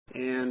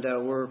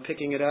and we're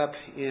picking it up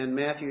in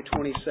Matthew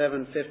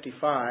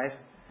 27:55.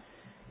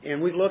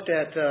 And we've looked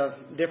at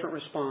different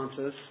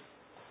responses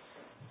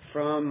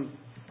from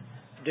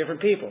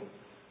different people.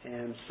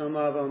 And some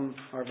of them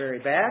are very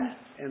bad,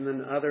 and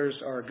then others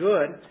are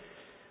good.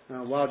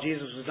 While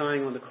Jesus was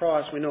dying on the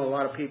cross, we know a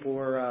lot of people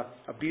were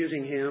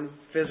abusing Him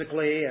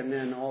physically, and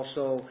then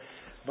also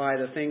by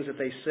the things that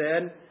they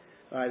said,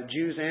 by the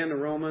Jews and the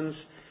Romans.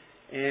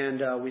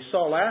 And we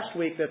saw last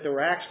week that there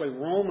were actually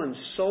Roman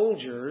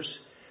soldiers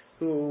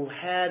who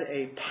had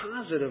a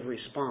positive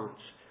response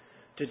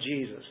to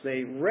Jesus.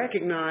 They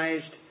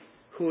recognized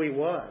who He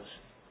was,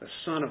 the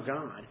Son of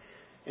God.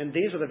 And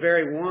these are the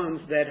very ones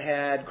that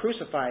had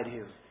crucified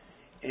Him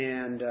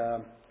and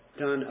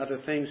done other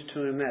things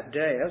to Him that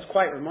day. That was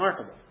quite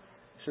remarkable,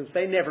 since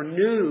they never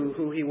knew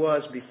who He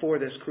was before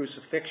this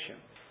crucifixion.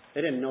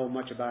 They didn't know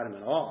much about Him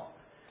at all.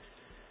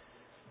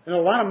 And a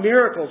lot of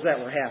miracles that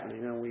were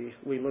happening.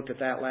 We looked at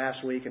that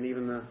last week and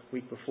even the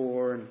week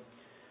before. And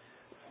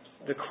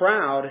the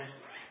crowd,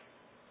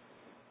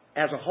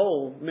 as a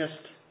whole, missed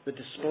the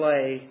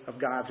display of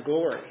God's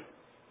glory.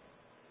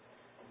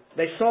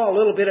 They saw a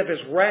little bit of His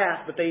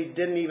wrath, but they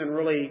didn't even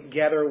really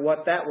gather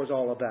what that was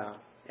all about,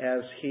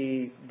 as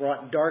He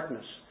brought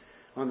darkness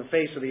on the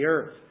face of the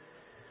earth.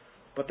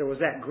 But there was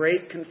that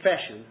great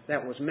confession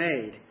that was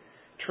made.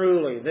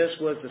 Truly, this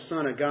was the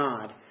Son of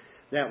God.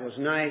 That was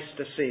nice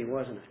to see,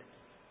 wasn't it?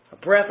 A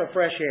breath of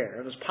fresh air.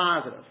 It was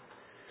positive.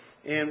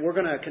 And we're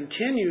going to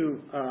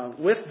continue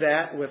with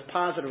that, with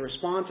positive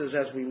responses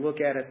as we look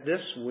at it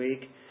this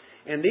week.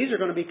 And these are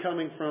going to be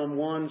coming from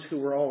ones who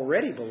were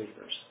already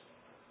believers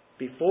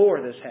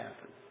before this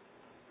happened.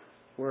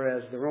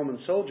 Whereas the Roman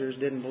soldiers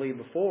didn't believe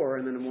before,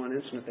 and then in one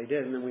instant they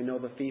did. And then we know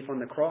the thief on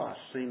the cross.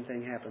 Same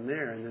thing happened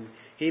there. And then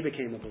he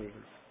became a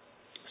believer.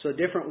 So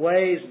different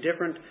ways,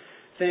 different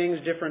things,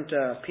 different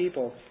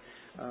people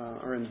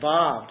are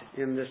involved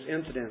in this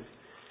incident.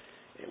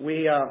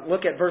 We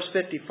look at verse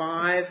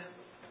 55.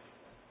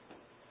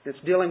 It's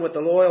dealing with the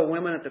loyal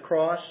women at the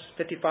cross,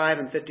 55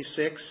 and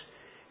 56.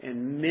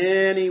 And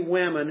many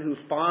women who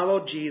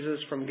followed Jesus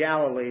from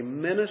Galilee,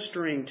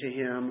 ministering to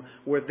Him,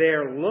 were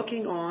there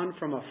looking on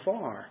from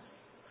afar,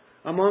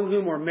 among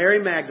whom were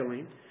Mary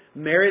Magdalene,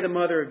 Mary the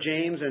mother of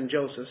James and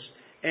Joseph,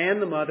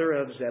 and the mother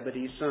of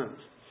Zebedee's sons.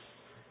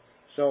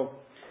 So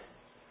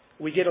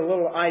we get a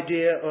little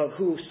idea of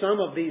who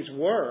some of these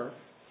were.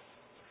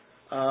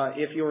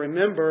 If you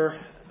remember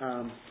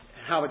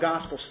how the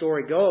gospel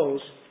story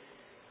goes,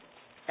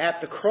 at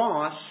the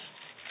cross,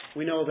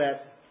 we know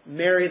that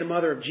Mary, the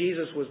mother of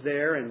Jesus, was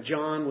there, and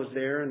John was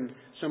there, and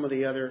some of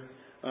the other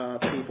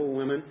people,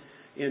 women.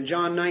 In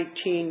John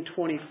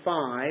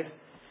 19:25, it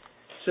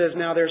says,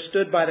 "Now there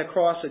stood by the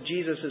cross of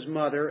Jesus His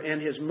mother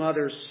and His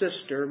mother's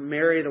sister,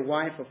 Mary the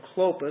wife of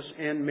Clopas,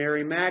 and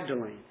Mary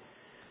Magdalene."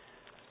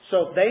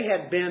 So they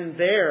had been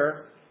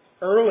there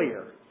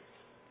earlier,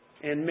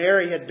 and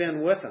Mary had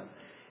been with them.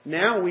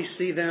 Now we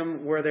see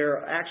them where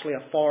they're actually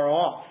afar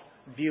off,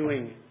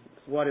 viewing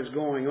what is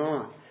going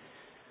on.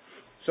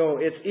 So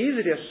it's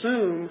easy to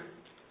assume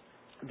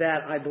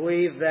that I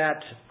believe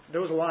that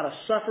there was a lot of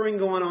suffering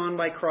going on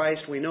by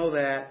Christ. We know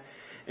that.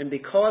 And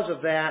because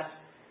of that,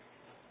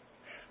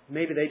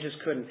 maybe they just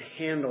couldn't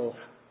handle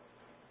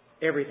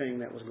everything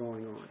that was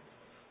going on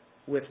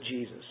with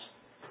Jesus.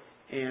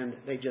 And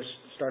they just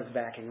started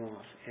backing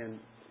off and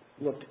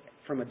looked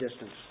from a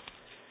distance.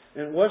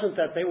 And it wasn't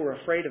that they were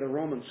afraid of the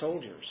Roman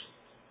soldiers.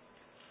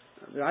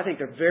 I think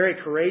they're very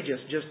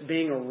courageous just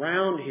being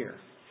around here.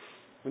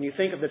 When you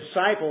think of the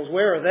disciples,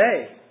 where are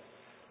they?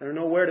 They're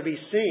nowhere to be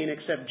seen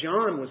except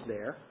John was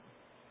there.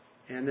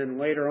 And then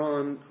later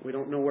on, we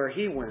don't know where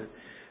he went.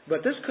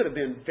 But this could have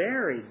been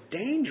very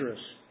dangerous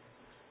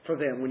for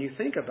them when you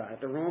think about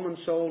it. The Roman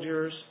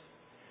soldiers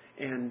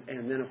and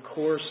then, of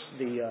course,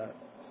 the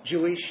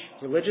Jewish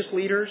religious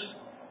leaders.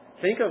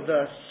 Think of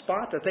the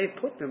spot that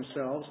they've put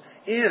themselves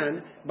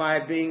in by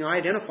being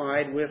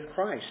identified with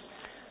Christ.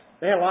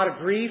 They had a lot of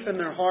grief in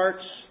their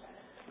hearts.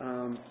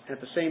 At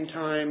the same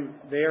time,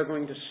 they are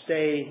going to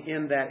stay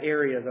in that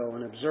area, though,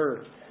 and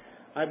observe.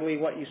 I believe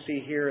what you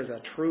see here is a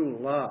true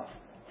love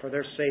for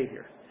their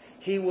Savior.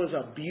 He was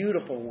a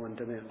beautiful one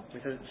to them. We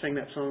sang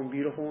that song,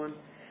 Beautiful One.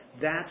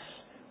 That's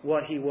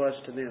what He was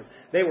to them.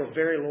 They were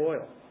very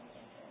loyal.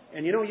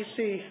 And you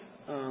see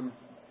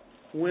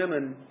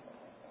women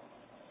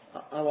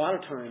a lot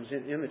of times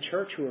in the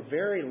church who are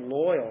very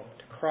loyal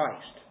to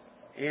Christ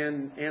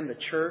and the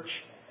church.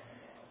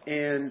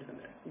 And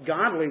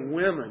godly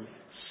women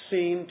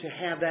seem to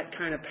have that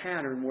kind of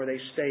pattern where they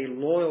stay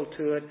loyal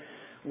to it,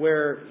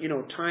 where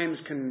times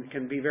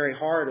can be very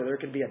hard, or there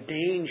could be a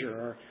danger,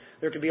 or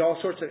there could be all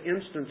sorts of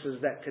instances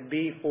that could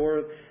be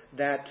for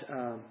that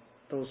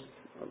those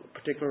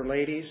particular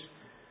ladies.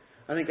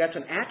 I think that's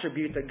an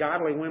attribute that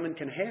godly women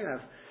can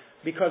have,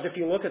 because if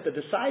you look at the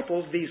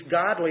disciples, these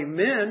godly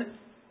men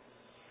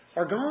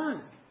are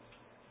gone,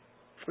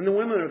 and the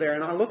women are there.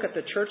 And I look at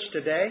the church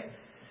today,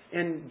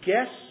 and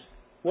guess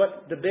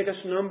what the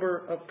biggest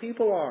number of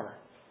people are?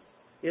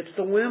 It's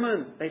the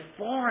women. They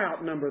far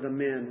outnumber the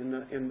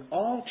men in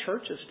all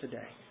churches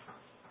today.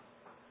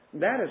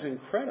 That is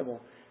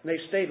incredible. And they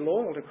stayed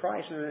loyal to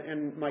Christ.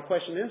 And my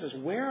question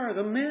is where are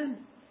the men?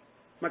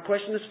 My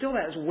question is still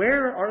that, is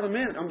where are the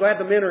men? I'm glad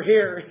the men are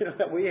here,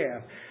 that we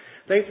have.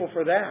 Thankful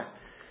for that.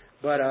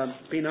 But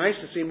it'd be nice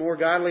to see more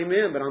godly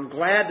men. But I'm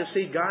glad to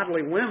see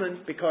godly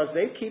women because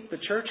they keep the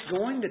church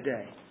going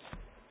today.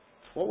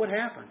 What would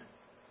happen?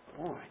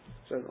 Boy.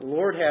 So the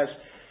Lord has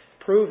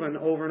proven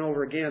over and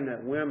over again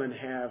that women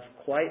have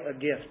quite a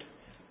gift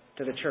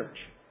to the church.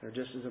 They're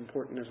just as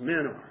important as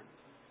men are.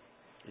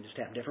 They just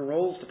have different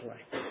roles to play.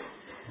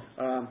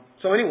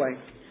 So anyway,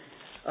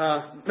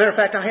 matter of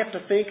fact, I have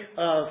to think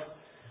of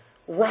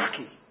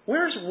Rocky.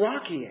 Where's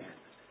Rocky at?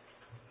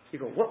 You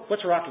go,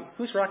 what's Rocky?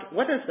 Who's Rocky?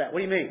 What is that? What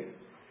do you mean?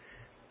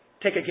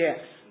 Take a guess.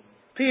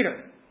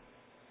 Peter.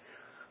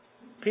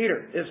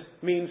 Peter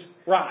means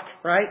rock,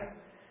 right?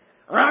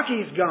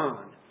 Rocky's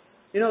gone.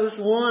 This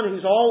one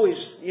who's always,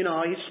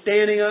 he's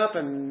standing up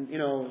and,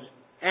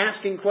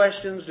 asking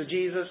questions to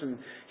Jesus, and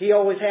he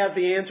always has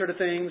the answer to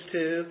things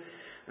too.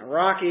 Now,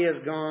 Rocky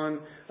is gone.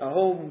 A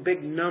whole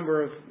big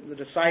number of the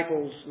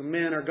disciples, the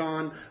men, are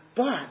gone.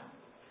 But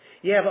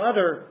you have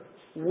other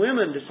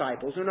women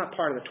disciples. They're not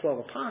part of the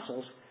 12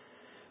 apostles.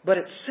 But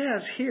it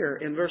says here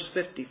in verse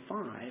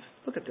 55,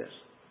 look at this.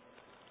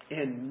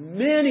 And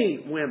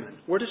many women.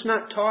 We're just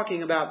not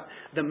talking about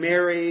the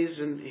Marys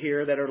in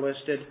here that are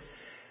listed.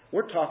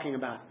 We're talking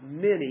about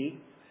many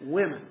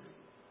women.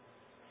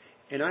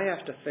 And I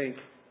have to think,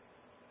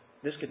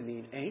 this could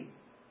mean 8.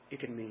 It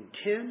could mean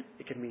 10.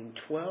 It could mean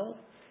 12.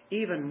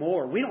 Even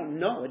more. We don't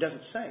know. It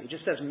doesn't say. It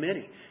just says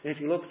many. And if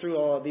you look through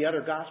all the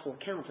other gospel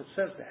accounts, it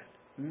says that.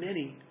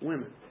 Many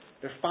women.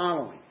 They're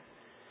following.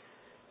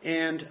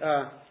 And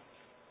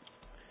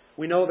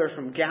we know they're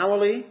from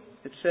Galilee.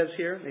 It says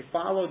here. They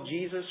followed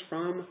Jesus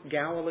from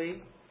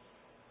Galilee.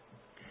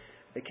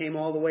 They came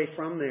all the way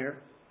from there.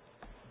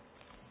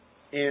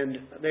 And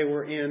they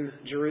were in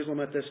Jerusalem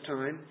at this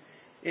time.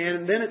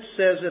 And then it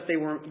says that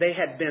they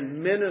had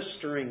been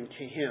ministering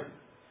to Him.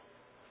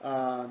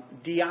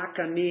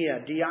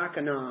 Diakonia,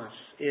 diakonos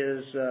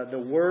is the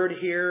word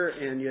here,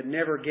 and you'd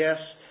never guess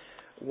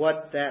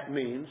what that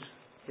means.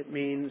 It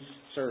means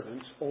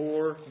servants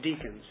or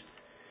deacons.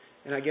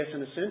 And I guess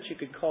in a sense you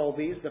could call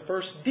these the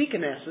first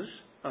deaconesses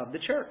of the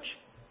church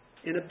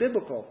in a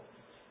biblical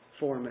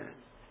format.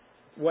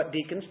 What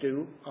deacons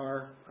do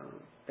are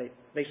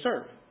they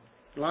serve.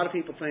 A lot of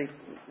people think,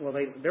 well,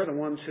 they're the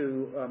ones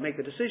who make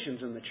the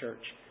decisions in the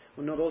church.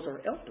 Well, no, those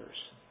are elders.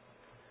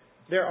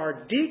 There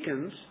are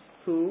deacons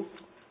who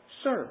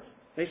serve.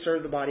 They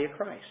serve the body of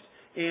Christ.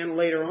 And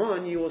later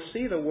on, you will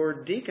see the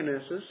word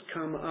deaconesses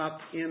come up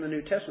in the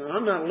New Testament.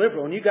 I'm not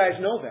liberal, and you guys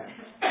know that.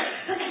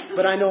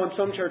 But I know in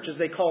some churches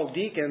they call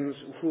deacons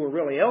who are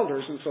really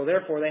elders, and so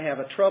therefore they have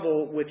a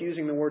trouble with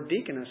using the word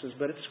deaconesses,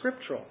 but it's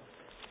scriptural.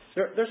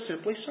 They're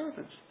simply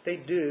servants. They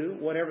do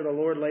whatever the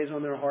Lord lays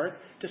on their heart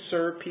to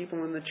serve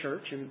people in the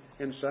church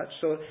and such.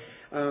 So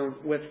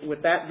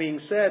with that being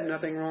said,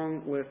 nothing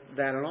wrong with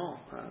that at all.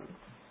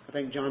 I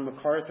think John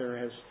MacArthur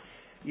has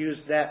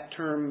used that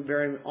term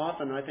very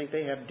often. I think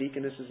they have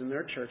deaconesses in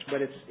their church,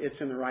 but it's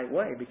in the right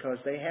way because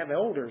they have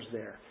elders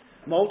there.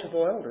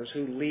 Multiple elders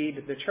who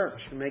lead the church,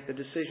 who make the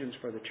decisions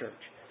for the church.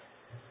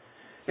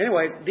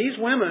 Anyway, these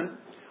women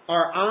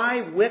are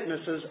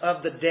eyewitnesses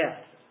of the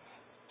death.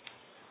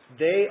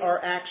 They are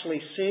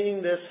actually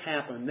seeing this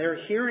happen.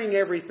 They're hearing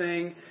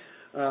everything.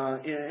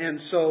 And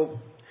so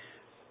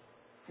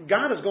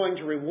God is going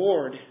to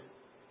reward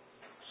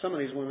some of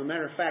these women.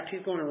 Matter of fact,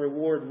 He's going to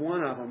reward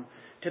one of them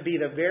to be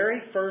the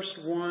very first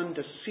one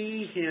to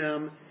see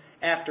Him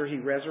after He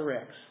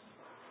resurrects.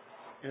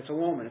 And it's a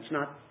woman. It's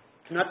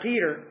not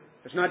Peter.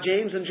 It's not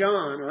James and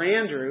John or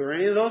Andrew or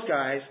any of those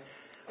guys.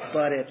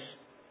 But it's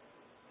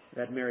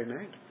that Mary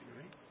Magdalene.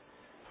 Right?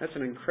 That's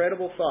an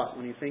incredible thought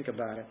when you think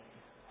about it.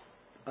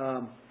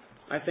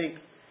 I think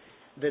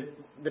that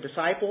the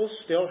disciples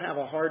still have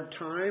a hard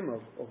time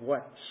of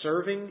what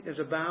serving is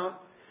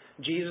about.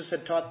 Jesus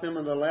had taught them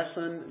in the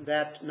lesson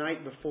that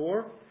night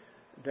before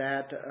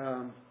that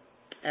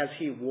as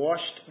He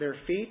washed their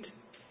feet,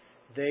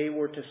 they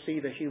were to see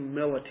the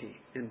humility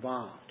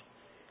involved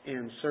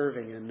in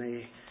serving. And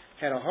they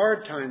had a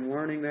hard time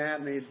learning that,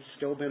 and they'd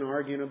still been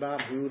arguing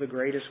about who the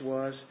greatest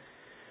was.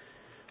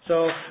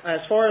 So as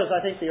far as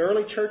I think the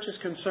early church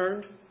is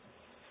concerned,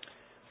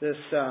 this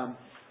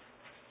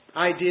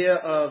idea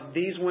of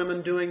these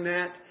women doing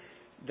that,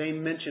 they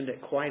mentioned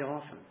it quite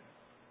often.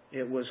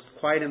 It was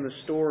quite in the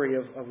story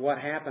of what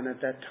happened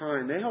at that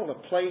time. They held a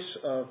place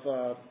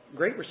of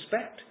great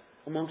respect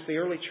amongst the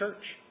early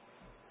church.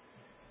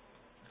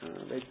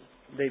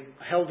 They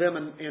held them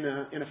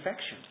in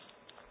affection,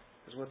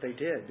 is what they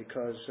did,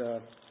 because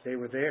they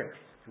were there.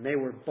 And they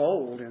were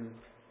bold in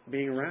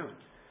being around.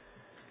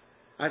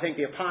 I think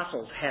the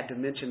apostles had to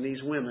mention these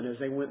women as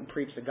they went and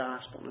preached the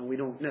gospel. Now, we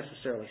don't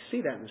necessarily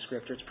see that in the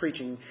Scripture. It's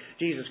preaching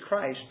Jesus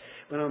Christ.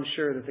 But I'm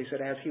sure that they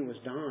said as He was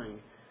dying,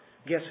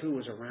 guess who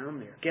was around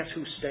there? Guess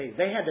who stayed?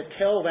 They had to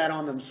tell that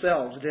on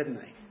themselves, didn't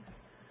they?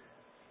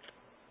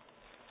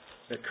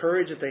 The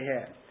courage that they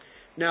had.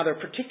 Now, they're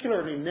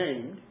particularly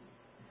named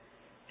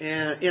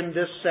And in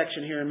this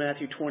section here in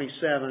Matthew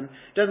 27. It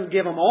doesn't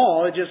give them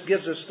all. It just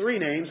gives us 3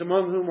 names,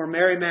 among whom were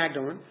Mary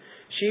Magdalene.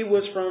 She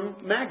was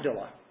from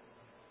Magdala.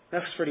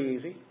 That's pretty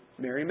easy.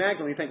 Mary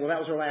Magdalene. You think, well, that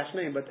was her last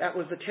name. But that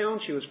was the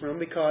town she was from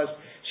because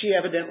she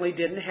evidently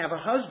didn't have a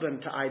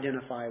husband to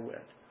identify with.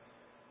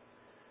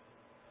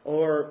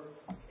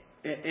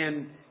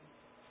 And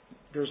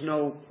there's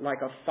no,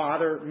 like, a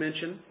father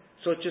mentioned.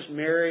 So it's just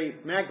Mary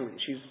Magdalene.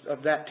 She's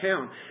of that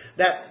town.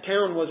 That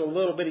town was a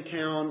little bitty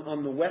town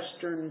on the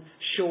western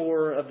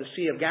shore of the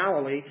Sea of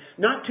Galilee,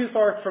 not too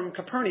far from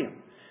Capernaum.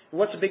 And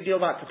what's the big deal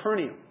about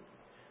Capernaum?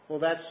 Well,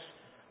 that's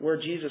where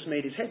Jesus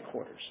made his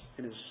headquarters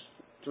in his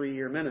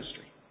 3-year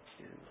ministry.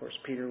 And of course,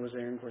 Peter was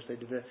there, and of course they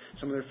did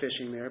some of their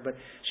fishing there. But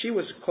she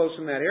was close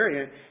in that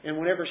area, and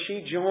whenever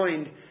she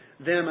joined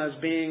them as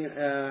being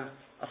a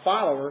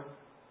follower,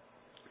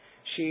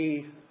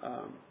 she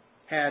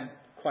had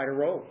quite a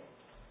role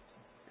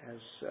as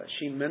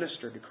she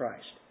ministered to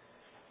Christ.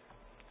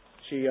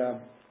 She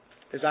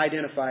is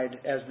identified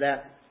as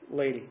that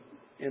lady.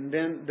 And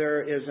then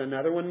there is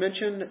another one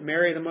mentioned,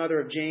 Mary, the mother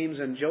of James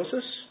and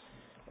Joseph.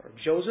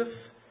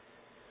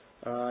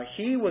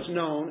 He was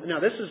known, now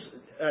this is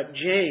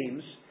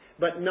James,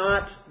 but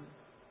not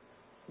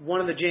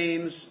one of the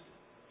James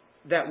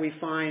that we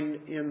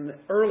find in the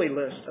early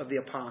list of the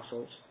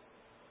apostles.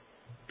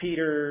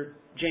 Peter,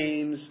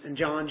 James, and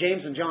John.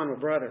 James and John were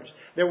brothers.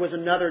 There was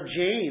another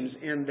James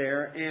in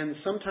there, and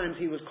sometimes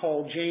he was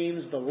called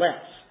James the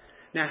Less.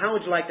 Now, how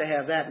would you like to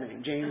have that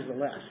name, James the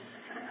Less?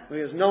 Well,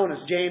 he was known as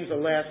James the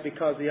Less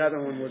because the other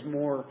one was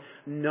more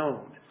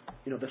known.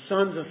 You know, the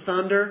sons of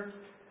thunder,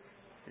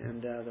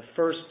 and the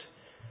first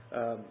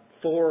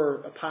 4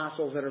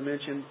 apostles that are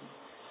mentioned,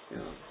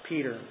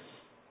 Peter,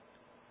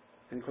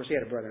 and of course he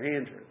had a brother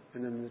Andrew,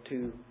 and then the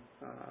 2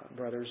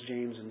 brothers,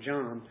 James and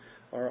John,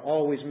 are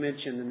always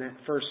mentioned in that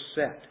first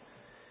set.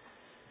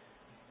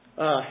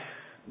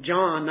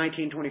 John,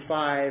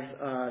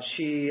 1925,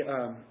 she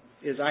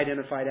is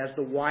identified as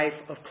the wife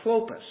of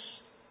Clopas.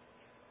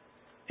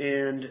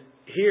 And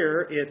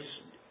here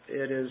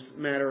it is a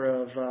matter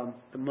of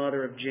the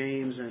mother of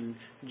James and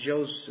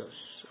Joseph.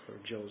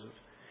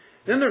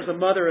 Then there's the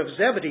mother of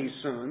Zebedee's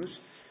sons.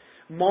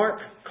 Mark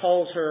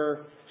calls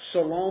her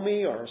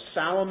Salome or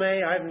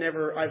Salome. I've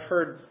never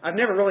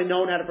really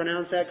known how to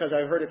pronounce that because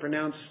I've heard it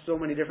pronounced so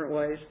many different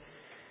ways.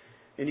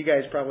 And you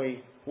guys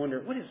probably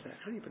wonder, what is that?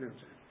 How do you pronounce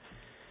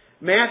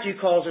that? Matthew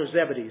calls her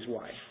Zebedee's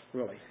wife,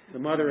 really. The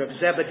mother of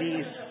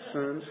Zebedee's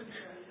sons.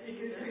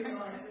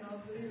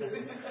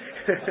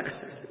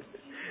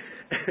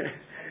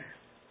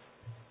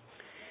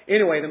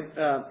 Anyway,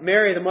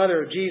 Mary, the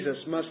mother of Jesus,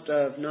 must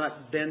have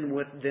not been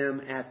with them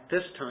at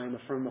this time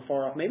from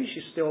afar off. Maybe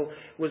she still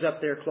was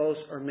up there close,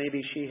 or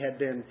maybe she had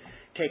been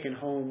taken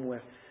home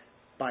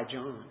by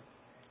John.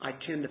 I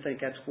tend to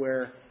think that's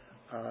where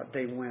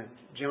they went.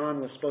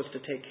 John was supposed to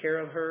take care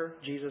of her.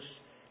 Jesus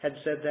had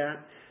said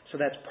that. So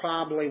that's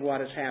probably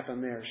what has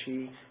happened there.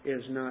 She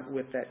is not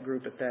with that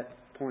group at that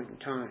point in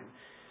time.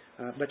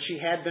 But she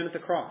had been at the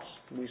cross.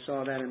 We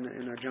saw that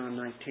in our John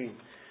 19.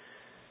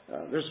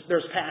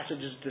 There's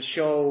passages to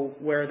show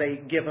where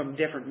they give them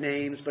different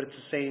names, but it's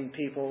the same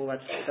people.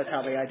 That's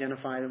how they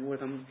identify them with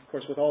them. Of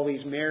course, with all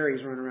these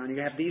Marys running around, you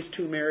have these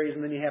 2 Marys,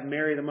 and then you have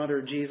Mary, the mother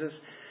of Jesus.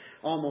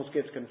 Almost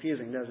gets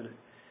confusing, doesn't it?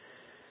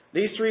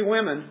 These 3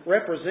 women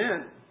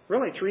represent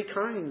really 3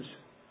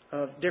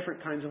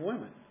 different kinds of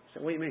women.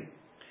 So what do you mean?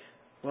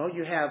 Well,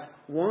 you have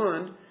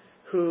one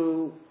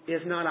who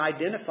is not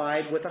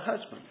identified with a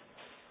husband.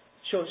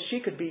 So she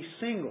could be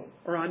single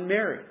or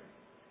unmarried.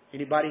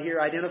 Anybody here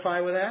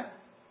identify with that?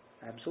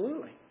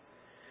 Absolutely.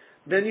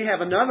 Then you have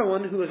another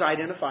one who is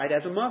identified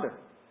as a mother.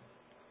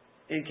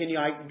 And can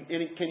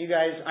you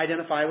guys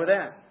identify with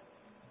that?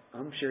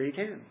 I'm sure you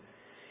can.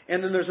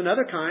 And then there's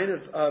another kind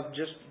of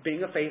just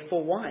being a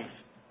faithful wife.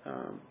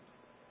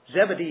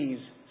 Zebedee's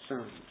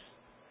sons.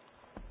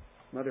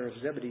 Mother of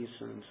Zebedee's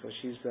sons. So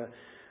she's the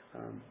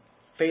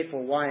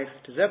faithful wife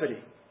to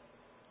Zebedee.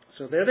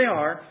 So there they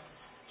are,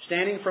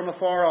 standing from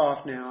afar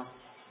off now,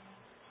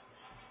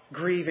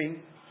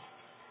 grieving.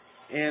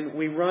 And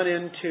we run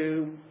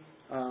into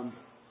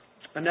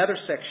another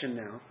section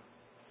now.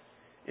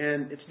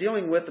 And it's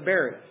dealing with the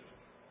burial.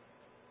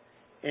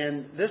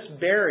 And this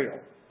burial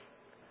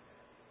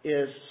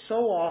is so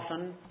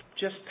often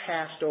just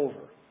passed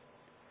over.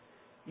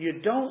 You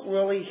don't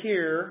really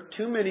hear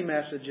too many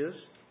messages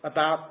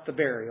about the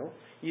burial.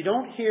 You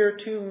don't hear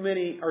too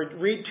many or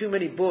read too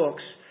many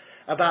books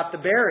about the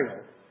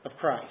burial of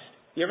Christ.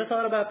 You ever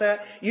thought about that?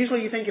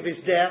 Usually you think of His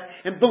death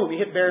and boom, you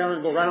hit burial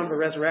and go right on to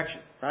resurrection,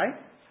 right?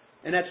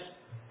 And that's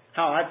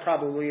how I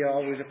probably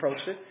always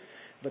approached it.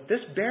 But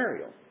this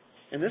burial,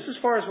 and this is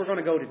as far as we're going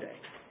to go today.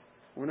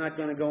 We're not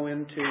going to go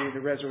into the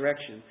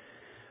resurrection.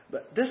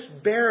 But this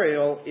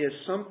burial is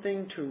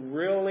something to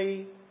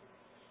really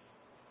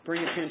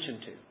bring attention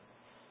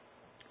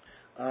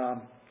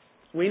to.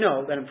 We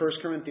know that in 1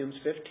 Corinthians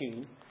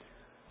 15,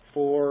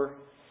 for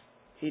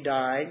He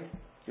died,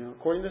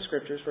 according to the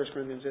Scriptures, 1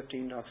 Corinthians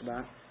 15 talks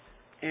about,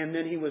 and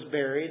then He was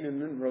buried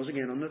and then rose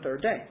again on the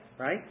 3rd day,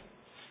 right?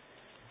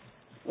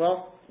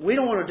 Well, we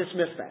don't want to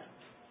dismiss that.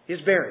 He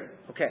was buried.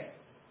 Okay.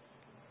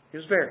 He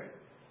was buried.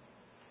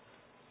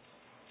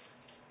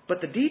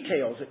 But the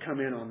details that come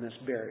in on this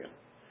burial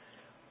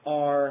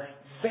are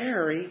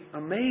very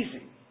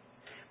amazing.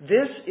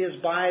 This is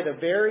by the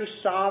very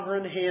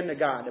sovereign hand of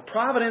God. The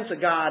providence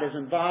of God is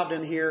involved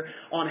in here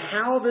on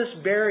how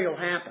this burial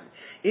happened.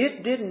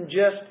 It didn't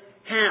just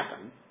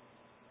happen.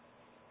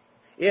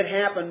 It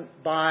happened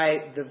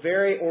by the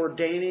very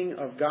ordaining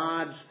of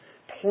God's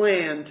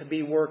plan to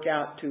be worked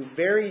out to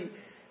very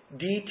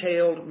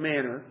detailed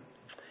manner,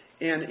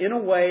 and in a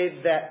way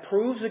that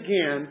proves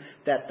again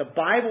that the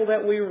Bible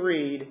that we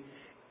read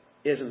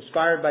is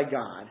inspired by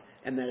God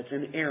and that it's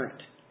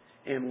inerrant.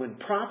 And when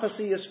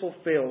prophecy is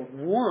fulfilled,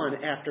 one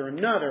after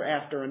another,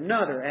 after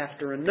another,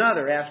 after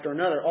another, after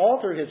another,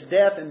 all through His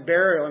death and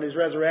burial and His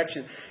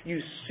resurrection, you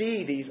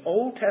see these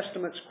Old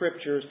Testament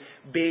Scriptures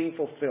being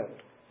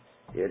fulfilled.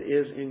 It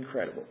is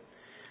incredible.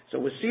 So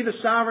we see the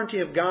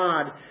sovereignty of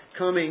God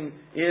coming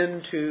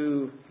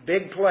into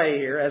big play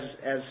here,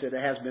 as it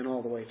has been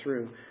all the way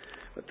through.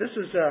 But this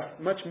is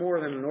much more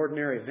than an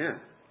ordinary event,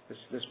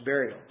 this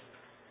burial.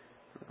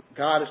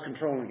 God is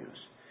controlling us.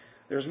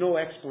 There's no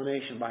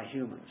explanation by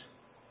humans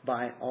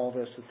by all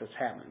this that's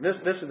happening.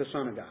 This is the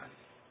Son of God.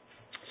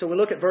 So we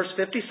look at verse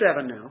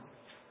 57 now.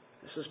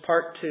 This is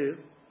part 2.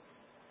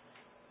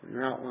 In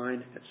your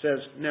outline, it says,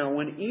 "Now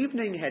when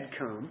evening had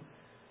come,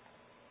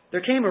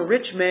 there came a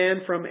rich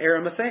man from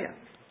Arimathea,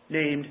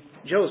 named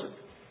Joseph,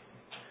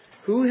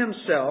 who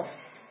himself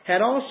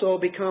had also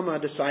become a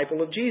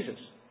disciple of Jesus.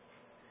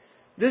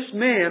 This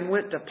man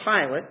went to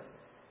Pilate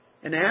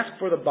and asked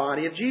for the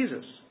body of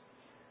Jesus.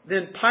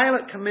 Then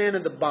Pilate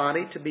commanded the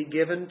body to be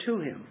given to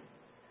him.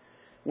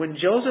 When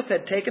Joseph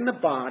had taken the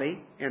body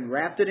and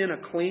wrapped it in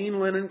a clean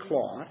linen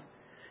cloth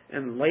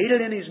and laid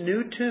it in his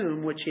new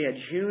tomb which he had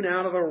hewn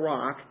out of a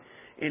rock,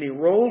 and he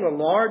rolled a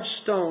large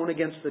stone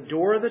against the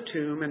door of the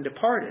tomb and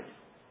departed.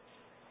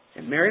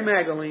 And Mary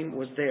Magdalene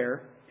was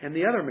there, and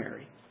the other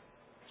Mary,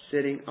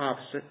 sitting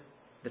opposite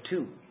the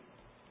tomb."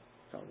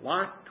 There's a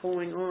lot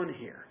going on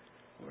here.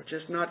 We're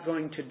just not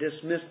going to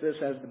dismiss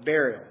this as the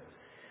burial.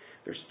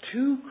 There's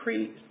two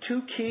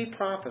key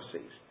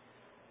prophecies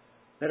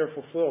that are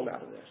fulfilled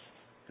out of this.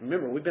 And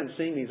remember, we've been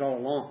seeing these all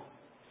along.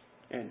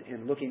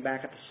 And looking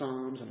back at the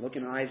Psalms and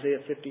looking at Isaiah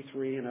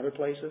 53 and other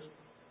places.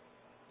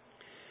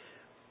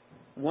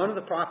 One of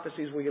the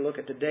prophecies we look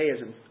at today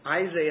is in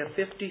Isaiah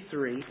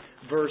 53,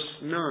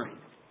 verse 9.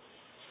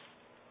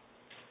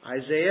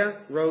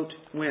 Isaiah wrote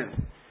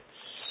when?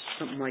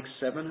 Something like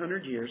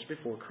 700 years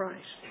before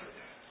Christ.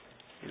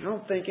 I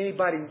don't think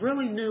anybody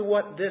really knew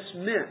what this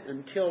meant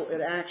until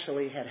it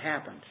actually had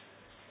happened.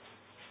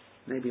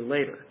 Maybe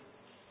later.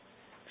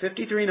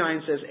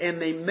 53:9 says,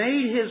 "And they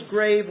made his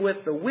grave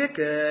with the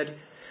wicked,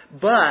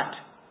 but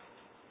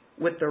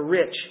with the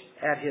rich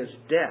at his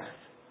death,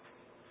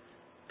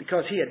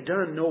 because he had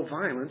done no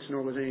violence,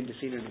 nor was any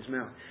deceit in his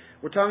mouth."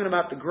 We're talking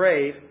about the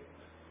grave,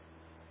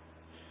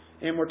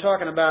 and we're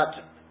talking about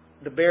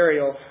the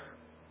burial,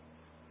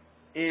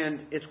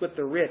 and it's with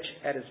the rich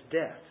at his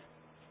death.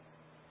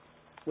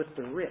 With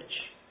the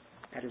rich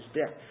at his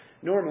death.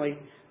 Normally,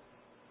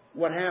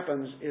 what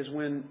happens is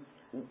when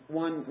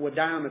one would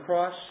die on the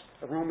cross,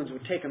 the Romans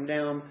would take him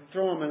down,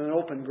 throw him in an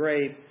open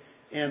grave,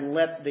 and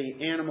let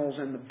the animals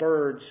and the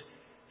birds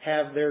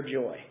have their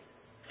joy.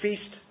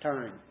 Feast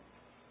time.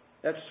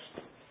 That's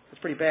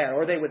pretty bad.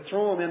 Or they would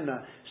throw him in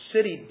the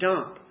city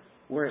dump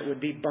where it would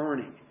be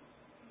burning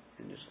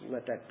and just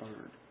let that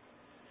burn.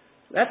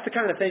 That's the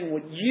kind of thing that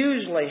would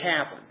usually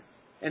happen.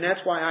 And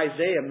that's why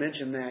Isaiah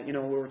mentioned that. We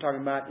were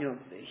talking about,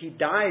 he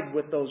died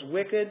with those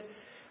wicked,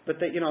 but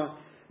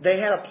they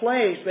had a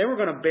place, they were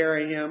going to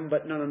bury him,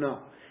 but no.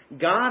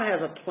 God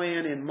has a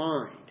plan in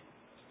mind.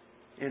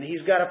 And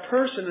He's got a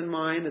person in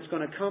mind that's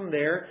going to come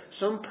there,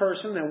 some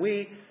person that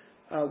we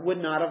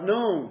would not have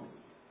known.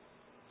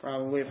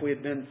 Probably if we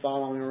had been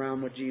following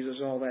around with Jesus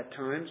all that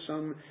time,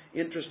 some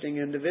interesting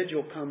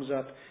individual comes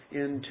up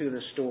into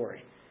the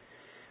story.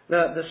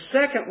 The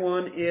second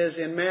one is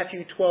in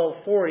Matthew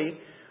 12:40,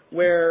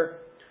 where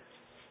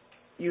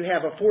you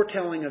have a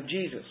foretelling of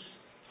Jesus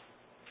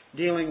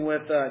dealing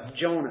with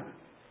Jonah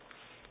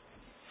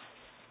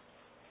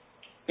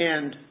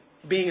and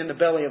being in the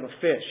belly of a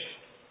fish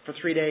for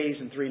 3 days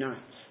and 3 nights.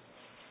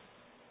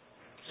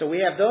 So we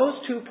have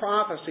those two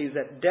prophecies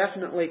that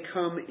definitely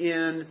come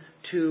in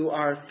to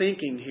our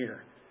thinking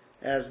here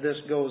as this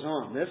goes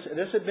on.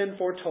 This had been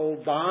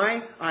foretold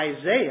by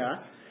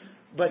Isaiah,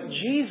 but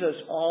Jesus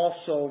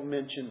also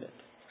mentioned it.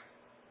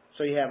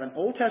 So you have an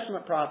Old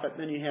Testament prophet,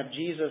 then you have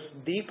Jesus,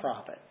 the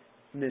prophet,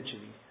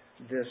 mentioning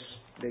this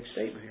big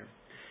statement here.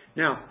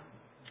 Now,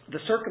 the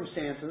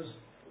circumstances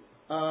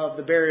of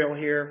the burial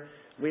here,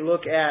 we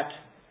look at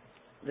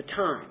the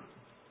time.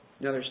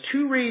 Now, there's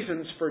 2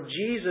 reasons for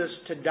Jesus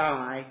to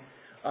die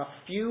a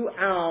few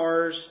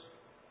hours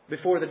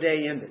before the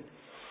day ended.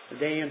 The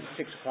day ends at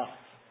 6 o'clock,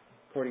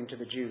 according to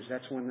the Jews.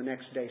 That's when the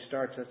next day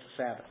starts. That's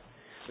the Sabbath.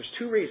 There's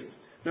 2 reasons.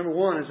 Number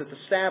 1 is that the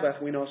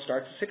Sabbath, we know,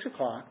 starts at 6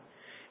 o'clock.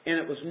 And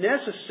it was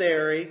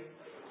necessary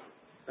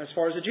as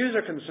far as the Jews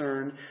are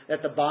concerned,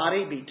 that the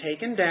body be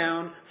taken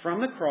down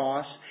from the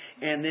cross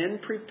and then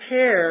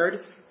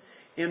prepared,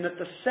 and that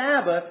the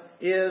Sabbath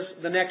is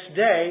the next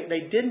day.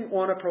 They didn't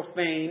want to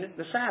profane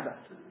the Sabbath.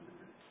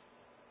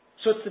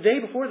 So it's the day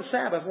before the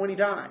Sabbath when He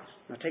dies.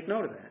 Now take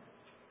note of that.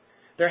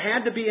 There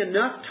had to be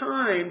enough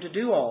time to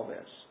do all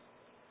this.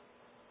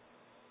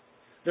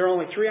 There are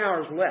only 3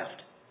 hours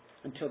left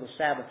until the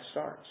Sabbath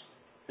starts.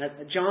 Now,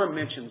 John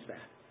mentions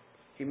that.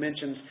 He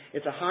mentions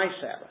it's a high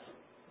Sabbath.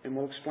 And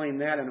we'll explain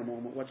that in a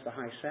moment, what's the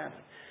high Sabbath.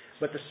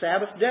 But the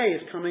Sabbath day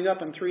is coming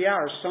up in 3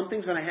 hours.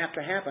 Something's going to have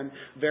to happen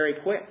very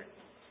quick.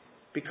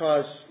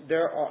 Because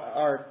there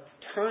are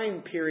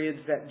time periods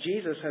that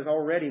Jesus has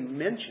already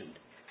mentioned.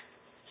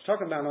 He's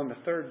talking about on the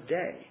third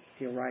day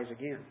He'll rise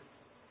again.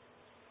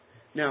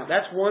 Now,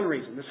 that's one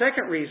reason. The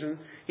second reason,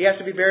 He has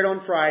to be buried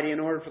on Friday in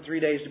order for 3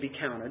 days to be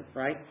counted,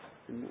 right?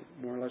 And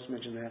more or less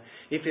mention that.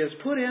 If He is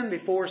put in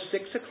before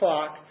 6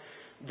 o'clock,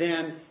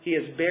 then He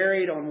is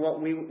buried on what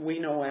we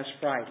know as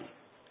Friday.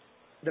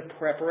 The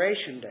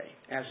preparation day,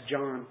 as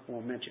John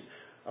will mention.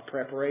 A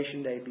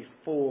preparation day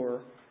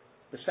before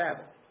the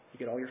Sabbath. You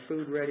get all your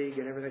food ready,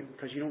 get everything,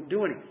 because you don't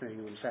do anything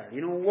on Saturday.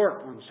 You don't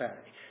work on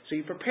Saturday. So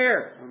you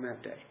prepare on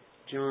that day.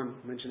 John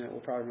mentioned that.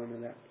 We'll probably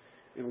remember that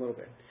in a little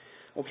bit.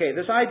 Okay,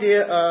 this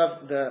idea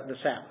of the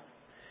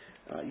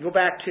Sabbath. You go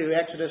back to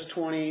Exodus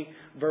 20,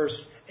 verse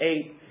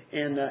 8,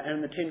 and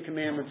the Ten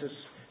Commandments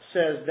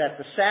says that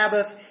the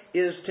Sabbath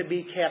is to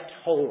be kept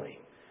holy.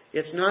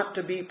 It's not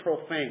to be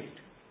profaned.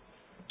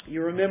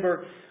 You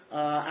remember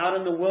out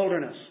in the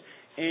wilderness,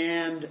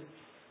 and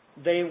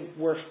they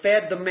were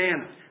fed the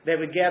manna. They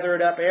would gather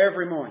it up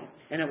every morning,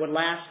 and it would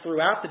last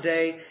throughout the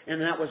day,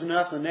 and that was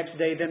enough. The next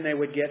day, then they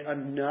would get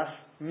enough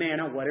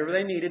manna, whatever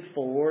they needed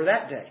for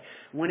that day.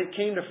 When it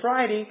came to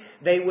Friday,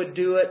 they would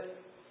do it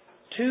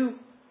 2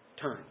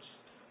 times.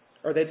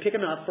 Or they'd pick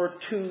enough for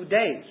 2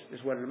 days, is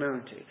what it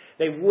amounted to.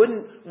 They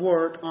wouldn't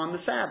work on the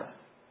Sabbath.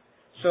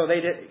 So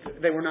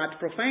they were not to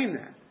profane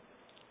that.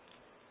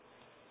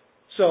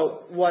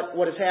 So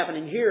what is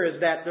happening here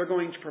is that they're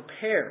going to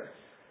prepare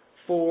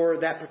for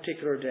that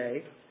particular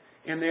day,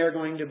 and they're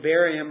going to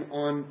bury Him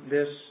on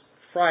this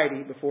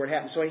Friday before it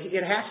happens. So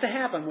it has to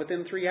happen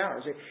within 3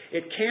 hours.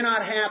 It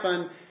cannot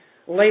happen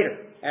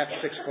later after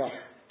 6 o'clock.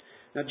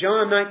 Now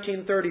John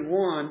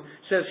 19:31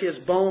 says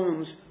His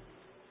bones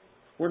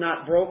were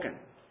not broken.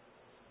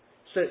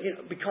 So,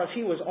 because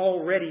He was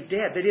already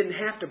dead. They didn't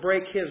have to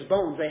break His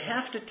bones. They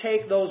have to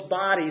take those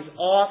bodies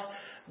off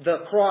the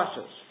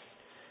crosses.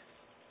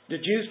 The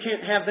Jews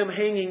can't have them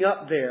hanging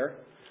up there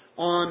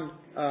on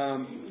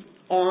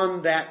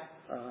that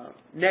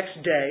next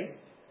day.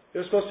 It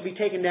was supposed to be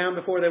taken down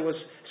before there was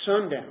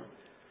sundown.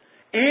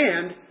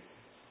 And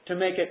to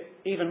make it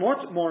even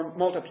more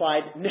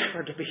multiplied,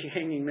 never to be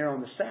hanging there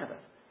on the Sabbath.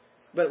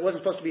 But it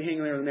wasn't supposed to be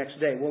hanging there the next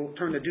day. We'll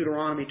turn to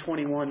Deuteronomy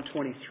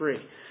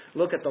 21:23.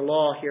 Look at the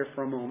law here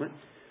for a moment.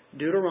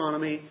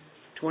 Deuteronomy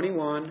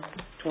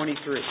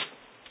 21:23.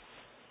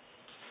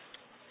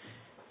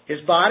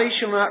 His body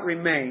shall not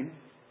remain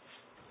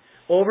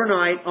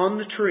overnight on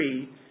the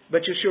tree,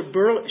 but you shall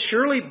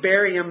surely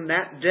bury him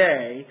that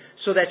day,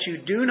 so that you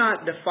do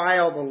not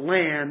defile the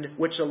land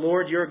which the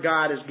Lord your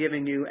God is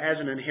giving you as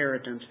an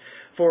inheritance.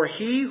 For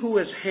he who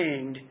is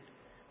hanged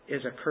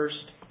is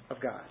accursed of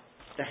God.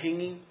 The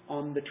hanging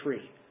on the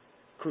tree.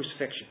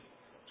 Crucifixion.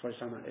 That's what he's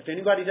talking about. If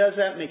anybody does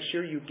that, make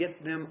sure you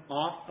get them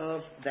off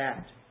of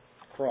that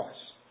cross.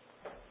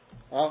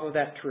 Off of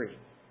that tree.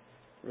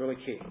 Really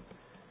key.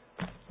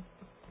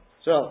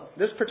 So,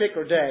 this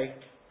particular day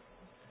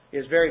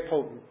is very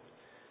potent.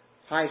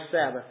 High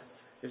Sabbath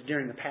is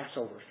during the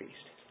Passover feast.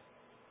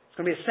 It's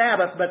going to be a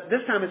Sabbath, but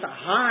this time it's a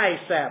high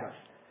Sabbath.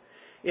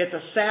 It's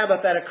a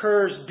Sabbath that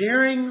occurs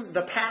during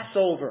the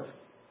Passover.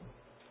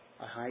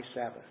 A high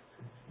Sabbath.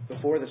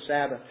 Before the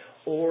Sabbath,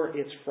 or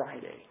it's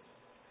Friday.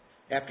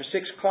 After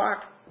 6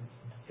 o'clock,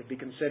 it'd be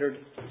considered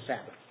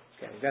Sabbath.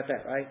 Okay, you got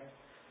that, right?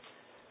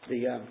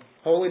 The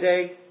holy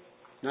day,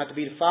 not to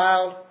be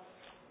defiled,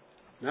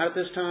 not at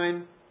this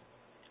time.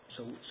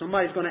 So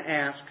somebody's going to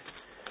ask,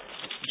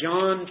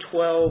 John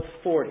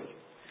 12:40.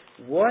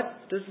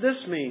 What does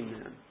this mean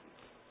then?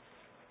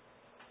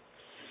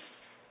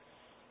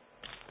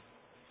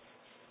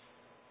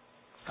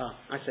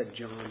 I said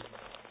John.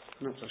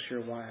 I'm not so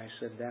sure why I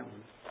said that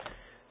one.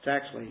 It's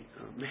actually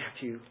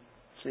Matthew,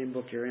 same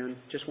book you're in.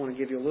 Just want to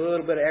give you a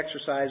little bit of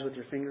exercise with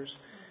your fingers.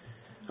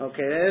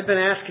 Okay, they've been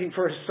asking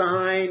for a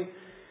sign.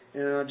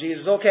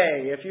 Jesus,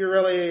 okay, if you're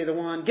really the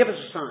one, give us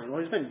a sign. Well,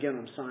 he's been giving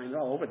them signs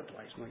all over the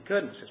place. My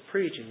goodness, his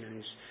preaching and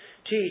his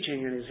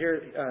teaching and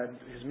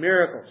his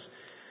miracles.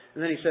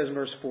 And then he says in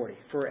verse 40,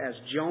 for as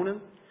Jonah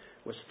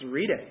was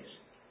 3 days,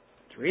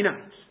 3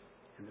 nights,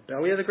 in the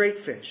belly of the great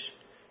fish,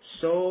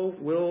 so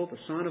will the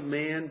Son of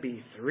Man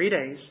be 3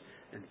 days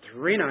and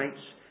 3 nights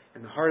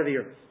in the heart of the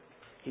earth.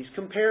 He's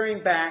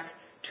comparing back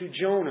to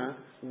Jonah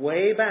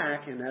way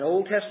back in that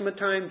Old Testament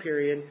time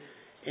period,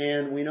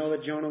 and we know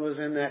that Jonah was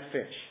in that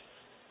fish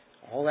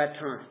all that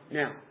time.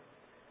 Now,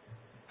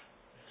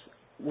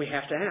 we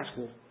have to ask,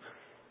 well,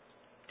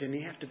 Didn't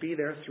he have to be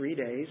there 3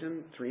 days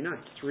and 3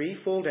 nights? 3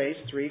 full days,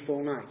 3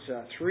 full nights.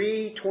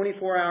 3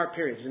 24-hour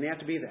periods. Didn't he have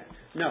to be that?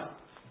 No.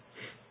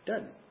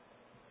 Doesn't.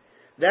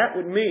 That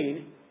would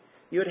mean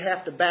you would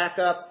have to back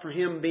up for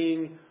him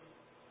being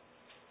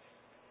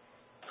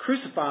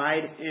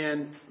crucified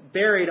and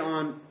buried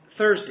on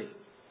Thursday.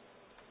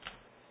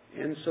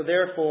 And so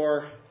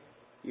therefore,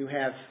 you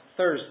have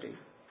Thursday.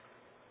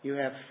 You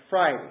have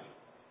Friday.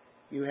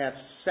 You have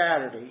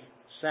Saturday,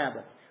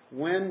 Sabbath.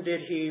 When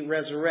did he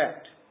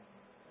resurrect?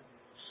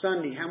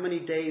 Sunday. How many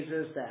days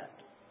is that?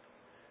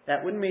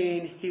 That would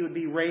mean he would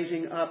be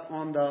raising up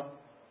on the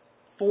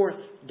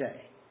 4th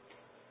day.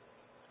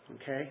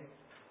 Okay?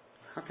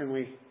 How can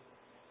we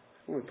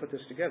put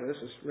this together?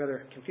 This is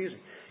rather confusing.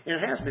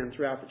 And it has been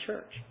throughout the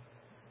church.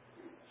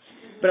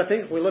 But I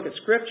think if we look at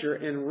Scripture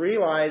and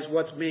realize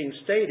what's being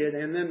stated,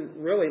 and then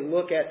really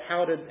look at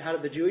how did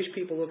the Jewish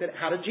people look at it?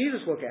 How did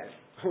Jesus look at it?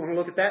 I want to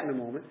look at that in a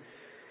moment.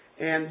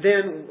 And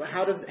then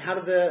how did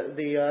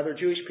the other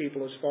Jewish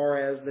people, as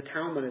far as the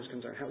Talmud is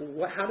concerned,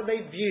 how do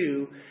they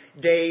view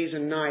days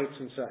and nights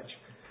and such?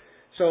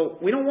 So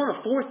we don't want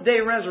a 4th day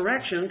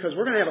resurrection, because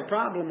we're going to have a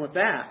problem with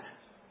that.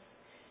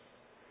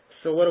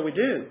 So what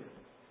do?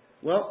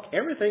 Well,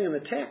 everything in the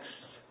text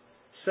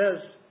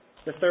says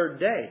the 3rd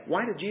day.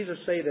 Why did Jesus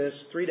say this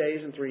 3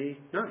 days and 3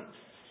 nights?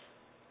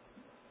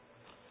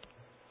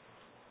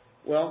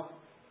 Well,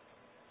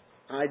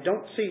 I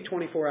don't see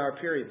 24-hour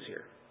periods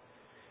here.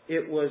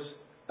 It was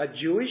a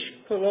Jewish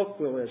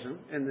colloquialism,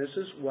 and this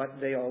is what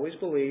they always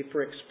believed,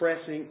 for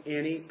expressing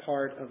any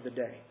part of the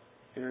day.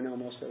 And I know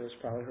most of us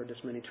probably heard this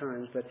many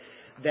times, but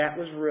that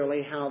was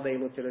really how they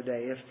looked at a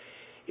day.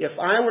 If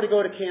I were to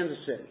go to Kansas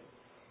City,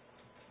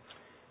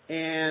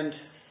 and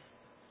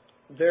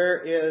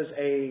there is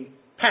a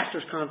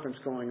pastor's conference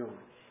going on,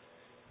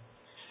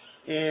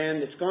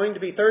 and it's going to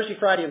be Thursday,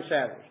 Friday, and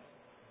Saturday.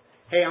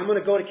 Hey, I'm going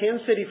to go to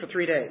Kansas City for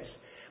 3 days.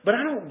 But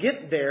I don't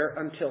get there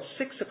until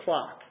 6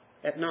 o'clock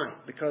at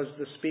night, because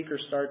the speaker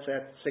starts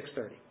at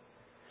 6:30.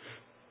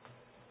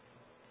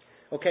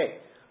 Okay,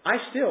 I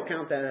still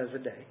count that as a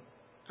day.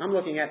 I'm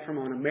looking at from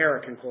an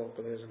American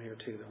colloquialism here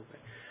too, don't they?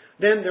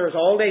 Then there's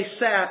all day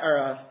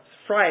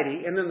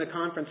Friday, and then the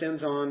conference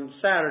ends on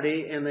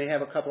Saturday, and they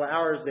have a couple of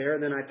hours there,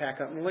 and then I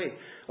pack up and leave.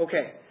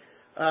 Okay,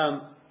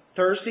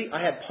 Thursday,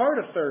 I had part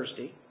of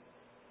Thursday,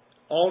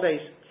 all day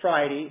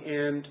Friday,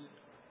 and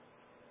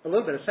a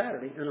little bit of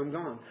Saturday, and I'm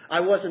gone. I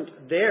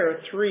wasn't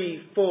there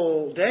 3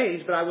 full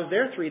days, but I was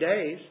there 3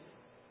 days.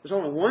 There's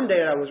only 1 day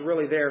that I was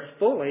really there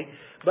fully,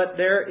 but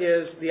there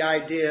is the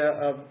idea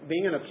of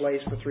being in a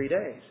place for 3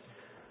 days.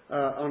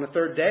 On the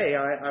 3rd day,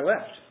 I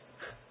left.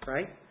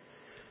 Right?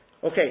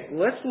 Okay,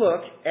 let's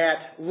look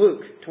at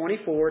Luke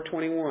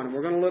 24:21.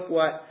 We're going to look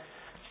what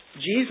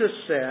Jesus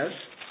says.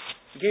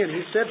 Again,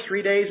 he said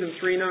 3 days and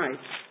 3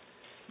 nights.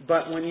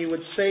 But when you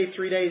would say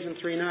 3 days and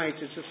 3 nights,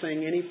 it's just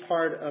saying any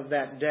part of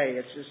that day.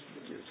 It's just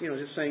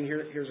saying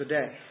here's a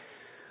day.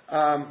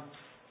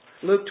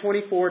 Luke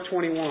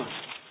 24:21.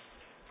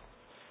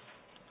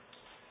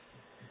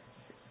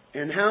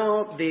 And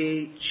how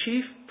the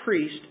chief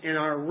priest and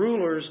our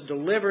rulers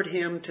delivered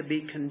him to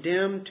be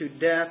condemned to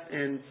death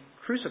and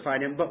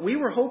crucified him. But we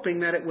were hoping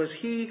that it was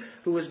he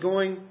who was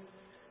going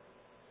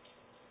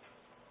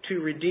to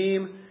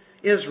redeem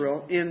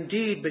Israel.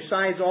 Indeed,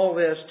 besides all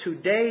this,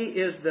 today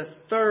is the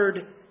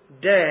 3rd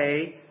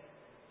day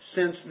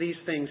since these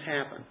things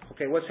happened.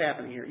 Okay, what's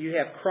happening here? You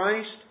have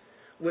Christ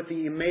with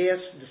the Emmaus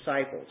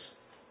disciples.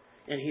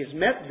 And He has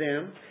met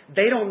them.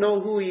 They don't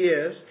know who He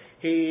is.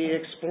 He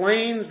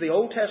explains the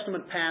Old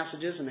Testament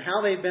passages and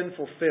how they've been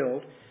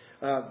fulfilled.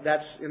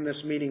 That's in this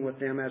meeting with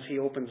them as He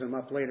opens them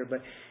up later. But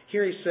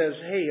here He says,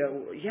 hey,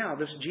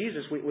 this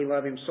Jesus, we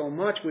love Him so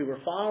much. We were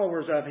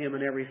followers of Him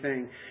and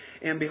everything.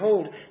 And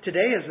behold,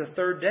 today is the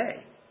 3rd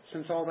day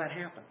since all that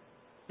happened.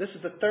 This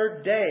is the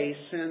 3rd day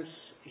since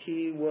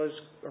He was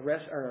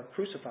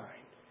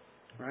crucified,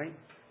 right?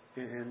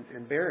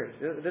 And buried.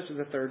 This is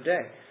the 3rd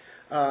day.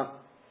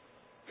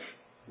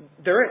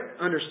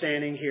 Their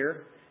understanding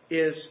here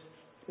is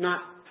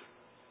not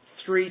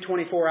 3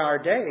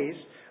 24-hour days,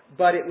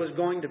 but it was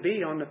going to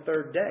be on the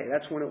 3rd day.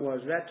 That's when it was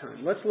that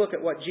time. Let's look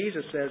at what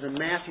Jesus says in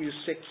Matthew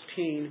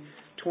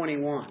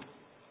 16:21.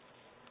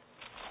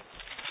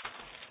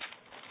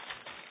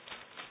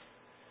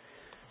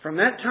 From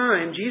that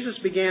time, Jesus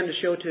began to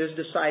show to His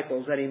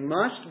disciples that He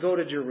must go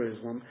to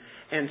Jerusalem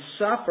and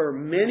suffer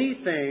many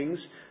things,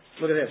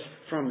 look at this,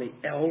 from the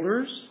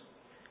elders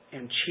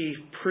and chief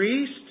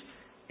priests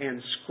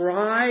and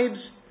scribes,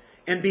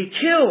 and be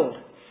killed,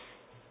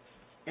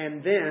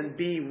 and then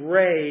be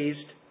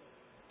raised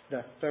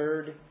the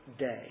 3rd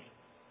day.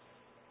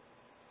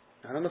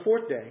 Not on the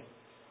 4th day,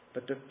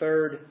 but the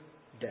 3rd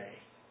day.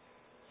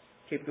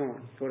 Keep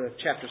going. Go to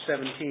chapter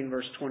 17,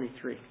 verse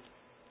 23.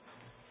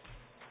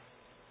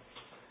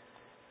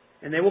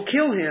 And they will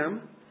kill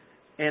Him,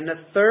 and the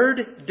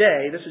 3rd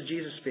day, this is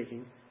Jesus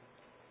speaking,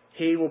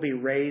 He will be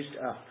raised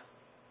up.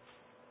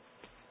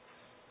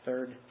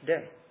 3rd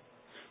day.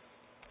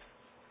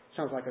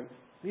 Sounds like a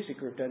music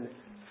group, doesn't it?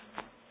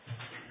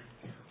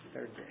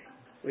 3rd day.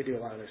 We do a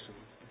lot of this.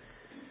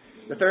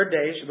 The third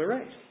day shall be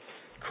raised.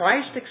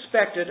 Christ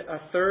expected a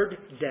third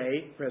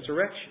day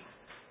resurrection.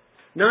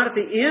 Not at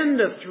the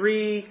end of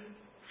 3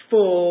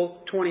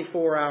 full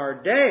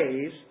 24-hour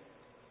days.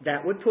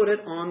 That would put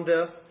it on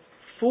the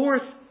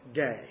 4th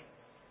day.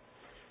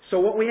 So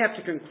what we have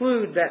to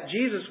conclude that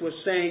Jesus was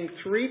saying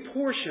 3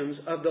 portions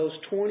of those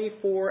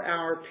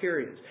 24-hour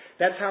periods.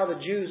 That's how the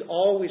Jews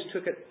always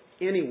took it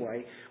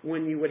anyway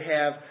when you would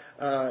have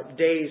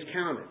days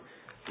counted.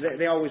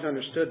 They always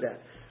understood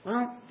that.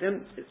 Well,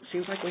 then it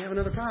seems like we have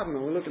another problem.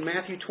 When we look at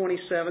Matthew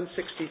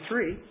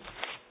 27:63.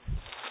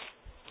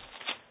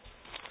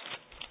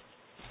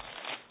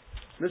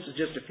 This is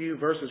just a few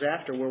verses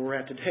after where we're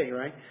at today,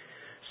 right?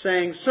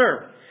 Saying,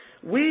 Sir,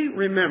 we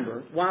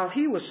remember while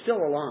he was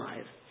still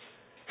alive,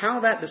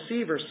 how that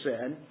deceiver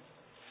said,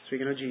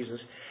 speaking of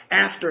Jesus,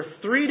 after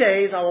 3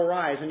 days I will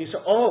rise. And you say,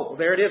 oh,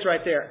 there it is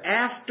right there.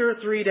 After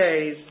 3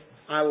 days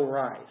I will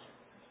rise.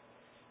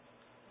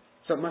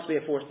 So it must be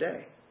a 4th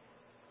day.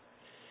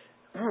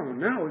 Oh,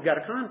 no, we've got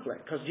a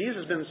conflict. Because Jesus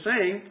has been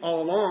saying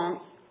all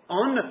along,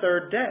 on the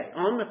 3rd day,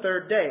 on the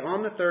 3rd day,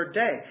 on the 3rd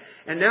day.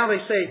 And now they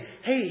say,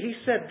 hey, he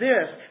said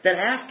this, that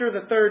after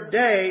the 3rd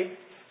day,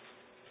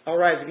 I'll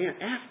rise again.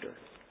 After.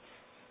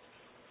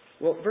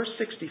 Well, verse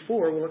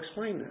 64 will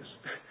explain this.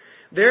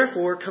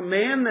 Therefore,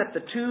 command that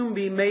the tomb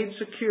be made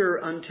secure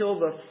until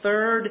the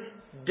 3rd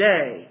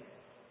day,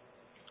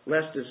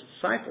 lest his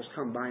disciples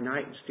come by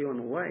night and steal him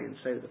away and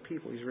say to the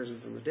people, he's risen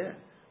from the dead.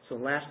 So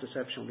the last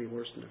deception will be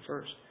worse than the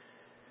first.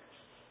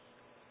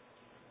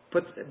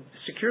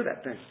 Secure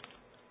that thing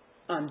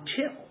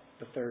until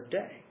the 3rd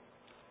day.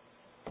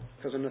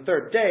 Because on the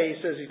 3rd day,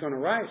 he says he's going to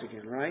rise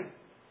again, right?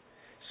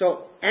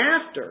 So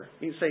after,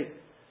 you say,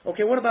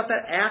 okay, what about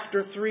that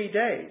after 3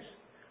 days?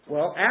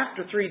 Well,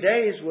 after 3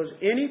 days was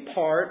any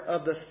part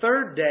of the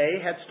 3rd day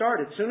had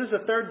started. As soon as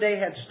the 3rd day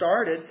had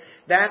started,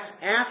 that's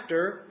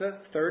after the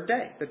 3rd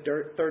day. The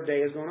 3rd day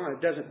is going on.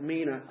 It doesn't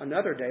mean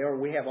another day, or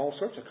we have all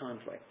sorts of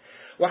conflict.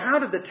 Well, how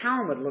did the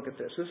Talmud look at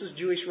this? This is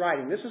Jewish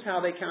writing. This is how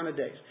they counted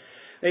days.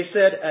 They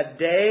said a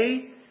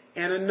day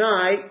and a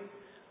night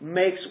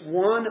makes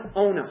 1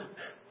 ona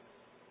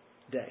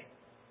day.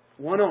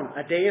 1 ona,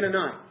 a day and a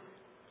night.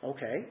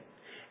 Okay.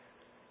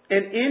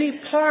 And any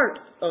part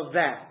of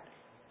that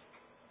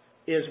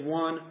is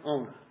 1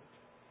 ona.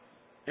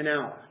 An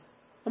hour.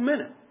 A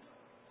minute.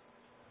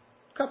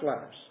 A couple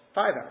hours.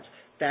 5 hours.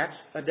 That's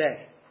a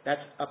day.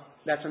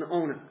 That's an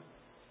ona.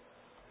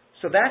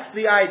 So that's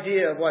the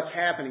idea of what's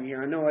happening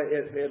here. I know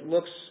it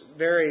looks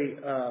very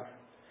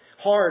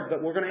hard,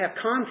 but we're going to have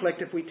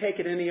conflict if we take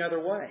it any other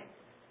way.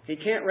 He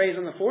can't raise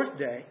on the 4th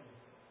day.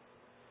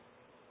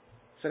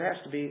 So it has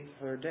to be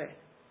the 3rd day.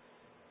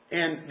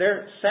 And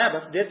their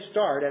Sabbath did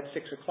start at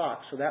 6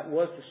 o'clock, so that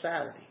was the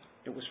Saturday.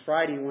 It was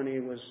Friday when he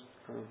was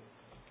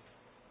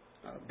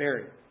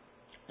buried.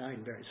 Died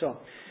and buried. So,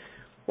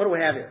 what do we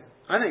have here?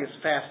 I think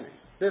it's fascinating.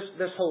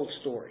 This whole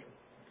story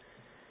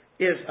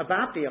is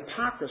about the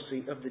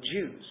hypocrisy of the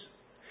Jews.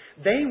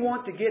 They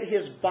want to get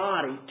his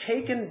body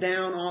taken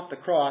down off the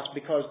cross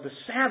because the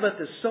Sabbath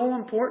is so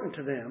important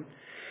to them.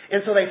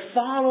 And so they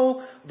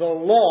follow the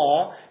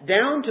law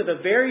down to the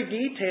very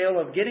detail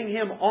of getting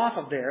him off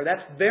of there.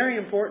 That's very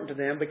important to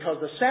them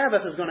because the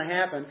Sabbath is going to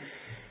happen.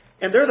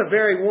 And they're the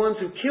very ones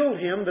who killed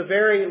him, the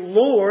very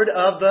Lord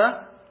of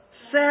the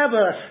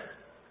Sabbath.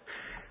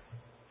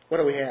 What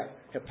do we have?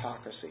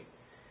 Hypocrisy.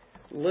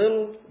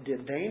 Little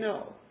did they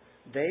know,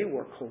 they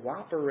were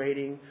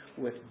cooperating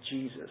with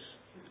Jesus.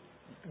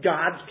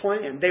 God's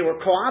plan. They were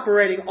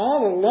cooperating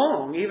all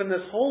along, even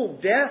this whole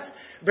death,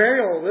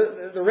 burial,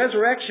 the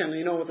resurrection,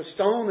 with the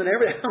stone and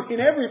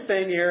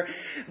everything here.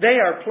 They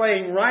are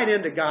playing right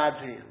into God's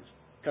hands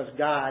because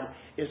God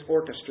is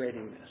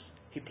orchestrating this.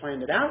 He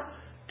planned it out,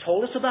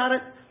 told us about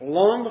it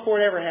long before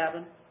it ever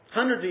happened,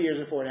 hundreds of years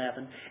before it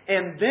happened,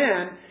 and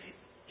then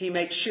He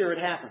makes sure it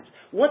happens.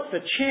 What's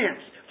the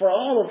chance for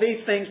all of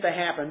these things to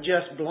happen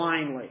just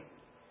blindly?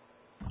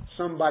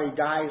 Somebody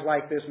dies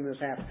like this and this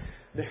happens.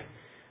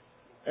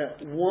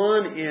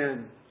 One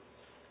in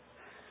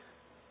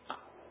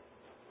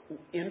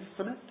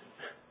infinite.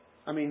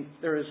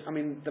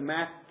 The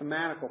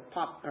mathematical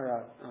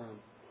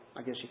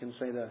I guess you can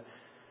say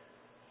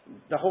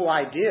the whole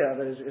idea of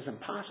it is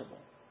impossible.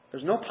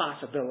 There's no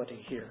possibility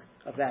here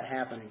of that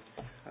happening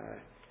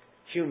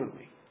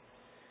humanly.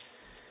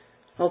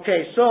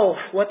 Okay, so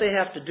what they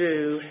have to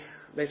do,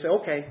 they say,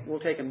 okay, we'll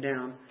take them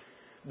down,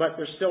 but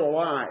they're still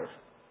alive.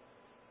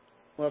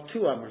 Well,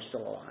 2 of them are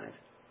still alive.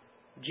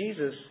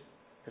 Jesus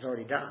has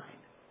already died.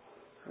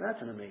 Well,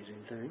 that's an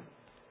amazing thing.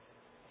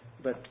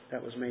 But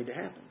that was made to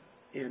happen.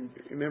 And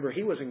remember,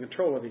 He was in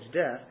control of His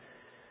death.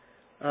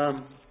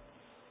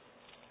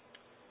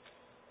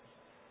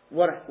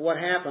 What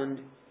happened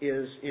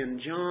is in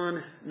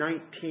John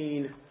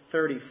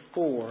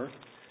 19:34,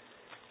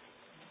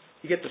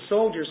 you get the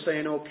soldiers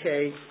saying,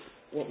 okay,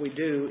 what we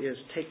do is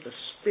take the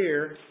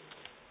spear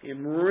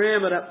and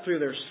ram it up through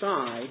their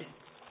side.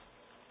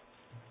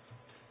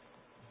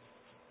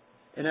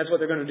 And that's what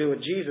they're going to do with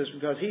Jesus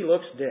because He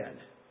looks dead.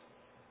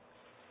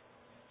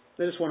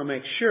 They just want to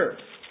make sure.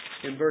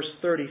 in verse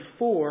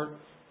 34,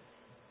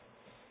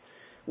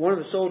 one of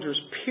the soldiers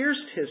pierced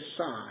his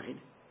side.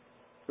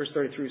 Verse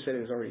 33 said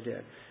he was already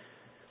dead.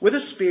 With a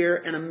spear,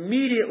 and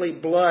immediately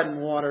blood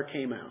and water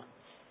came out.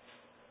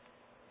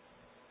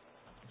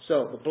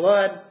 So the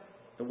blood,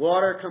 the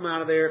water come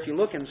out of there. If you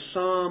look in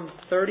Psalm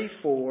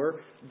 34,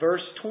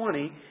 verse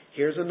 20,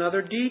 here's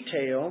another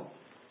detail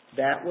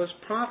that was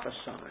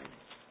prophesied.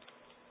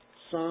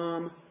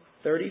 Psalm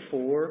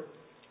 34,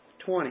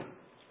 20.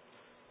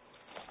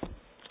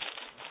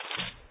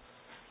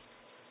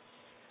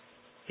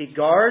 He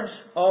guards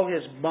all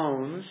his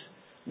bones,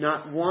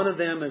 not one of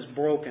them is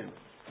broken.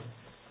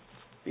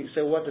 You can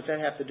say, what does that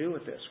have to do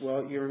with this?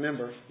 Well, you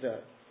remember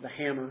the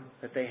hammer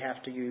that they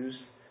have to use,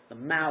 the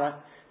mallet,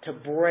 to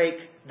break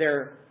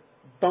their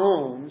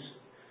bones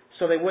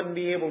so they wouldn't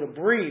be able to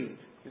breathe.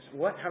 You say,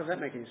 what? How does that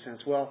make any sense?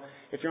 Well,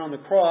 if you're on the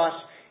cross,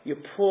 you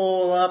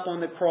pull up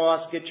on the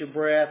cross, get your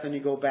breath, and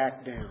you go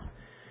back down.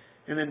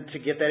 And then to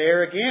get that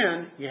air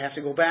again, you have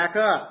to go back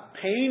up.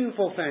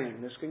 Painful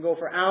thing. This can go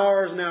for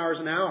hours and hours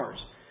and hours.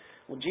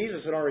 Well,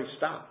 Jesus had already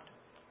stopped.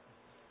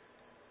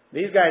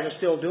 These guys are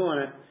still doing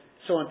it.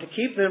 So to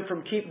keep them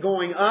from keep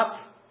going up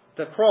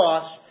the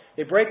cross,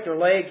 they break their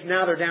legs,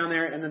 now they're down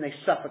there, and then they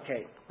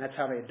suffocate. That's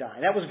how they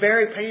die. That was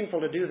very painful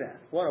to do that.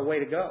 What a way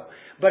to go.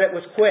 But it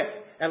was quick.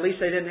 At least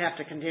they didn't have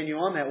to continue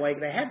on that way.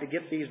 They had to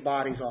get these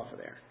bodies off of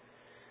there.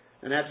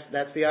 And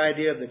that's the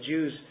idea of the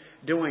Jews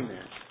doing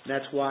that.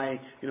 That's why,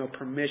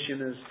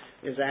 permission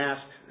is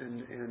asked,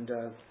 and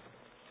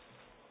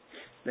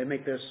they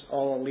make this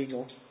all a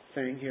legal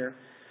thing here.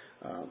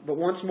 But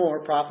once more,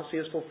 prophecy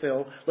is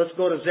fulfilled. Let's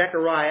go to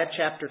Zechariah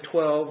chapter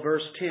 12,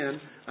 verse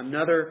 10.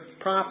 Another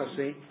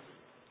prophecy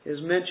is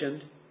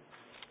mentioned.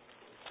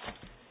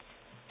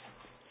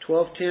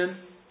 12:10.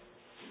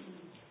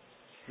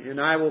 And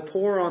I will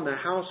pour on the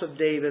house of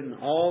David and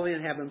all the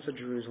inhabitants of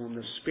Jerusalem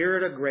the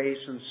spirit of grace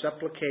and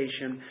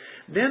supplication.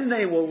 Then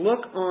they will look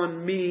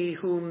on me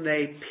whom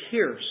they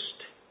pierced.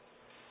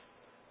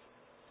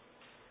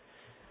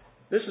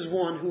 This is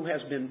one who has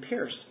been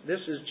pierced.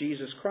 This is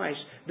Jesus Christ.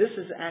 This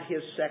is at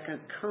His second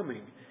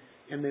coming.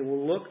 And they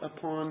will look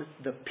upon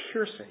the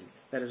piercing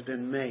that has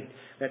been made.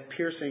 That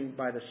piercing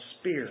by the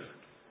spear.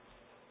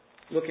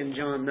 Look in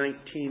John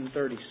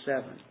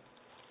 19:37.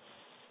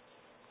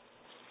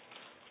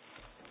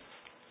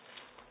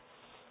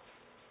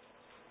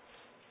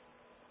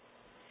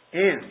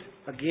 And,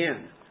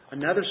 again,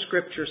 another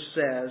scripture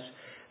says,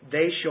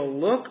 they shall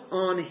look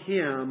on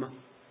Him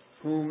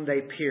whom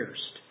they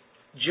pierced.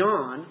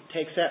 John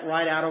takes that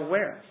right out of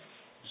where?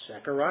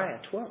 Zechariah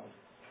 12.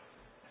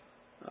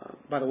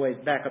 By the way,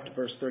 back up to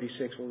verse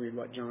 36, we'll read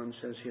what John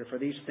says here. For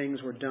these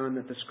things were done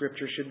that the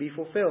scripture should be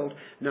fulfilled.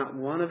 Not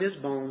one of his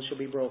bones shall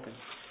be broken.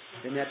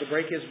 Didn't have to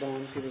break his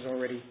bones. He was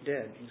already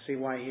dead. You can see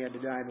why he had to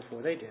die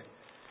before they did.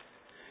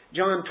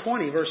 John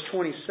 20, verse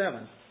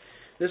 27.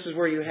 This is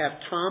where you have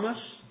Thomas.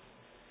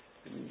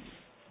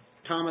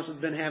 Thomas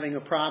has been having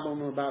a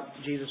problem about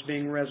Jesus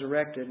being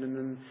resurrected, and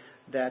then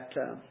that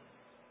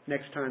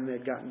next time they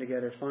had gotten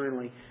together,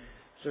 finally, it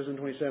says in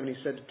 27, he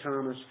said to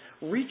Thomas,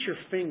 reach your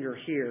finger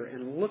here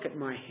and look at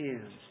my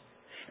hands.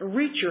 And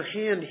reach your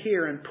hand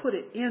here and put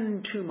it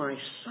into my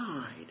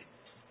side.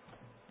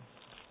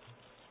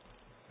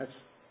 That's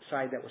the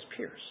side that was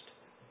pierced.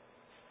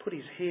 Put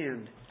his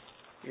hand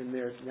in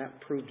there, and that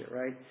proved it,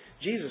 right?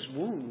 Jesus'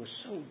 wound was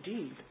so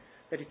deep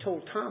that he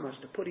told Thomas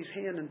to put his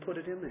hand and put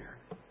it in there,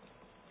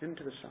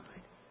 into the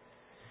side.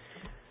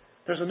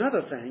 There's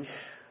another thing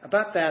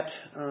about that.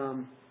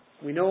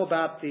 We know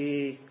about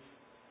the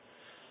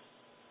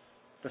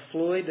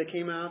fluid that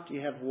came out. You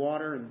have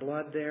water and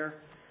blood there.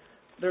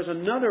 There's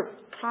another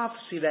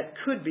prophecy that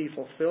could be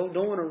fulfilled.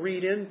 Don't want to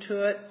read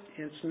into it.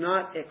 It's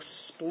not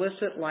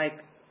explicit like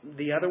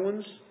the other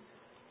ones,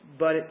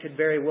 but it could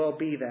very well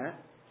be that.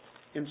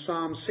 In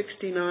Psalm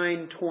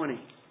 69:20.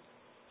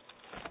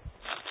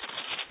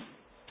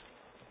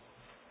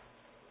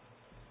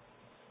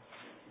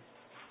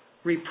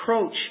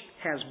 Reproach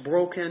has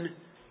broken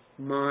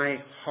my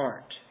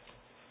heart.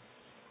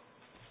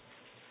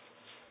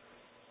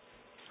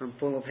 I'm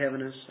full of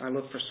heaviness. I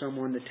looked for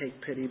someone to take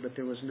pity, but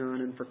there was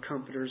none, and for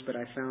comforters, but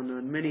I found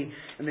none. Many,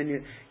 and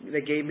then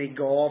they gave me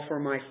gall for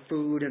my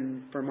food,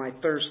 and for my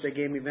thirst they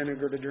gave me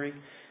vinegar to drink.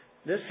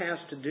 This has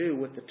to do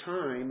with the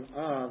time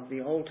of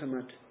the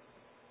ultimate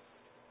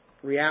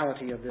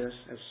reality of this.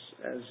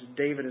 As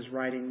David is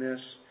writing this,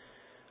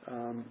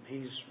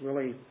 he's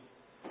really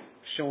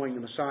showing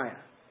the Messiah.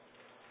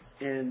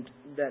 And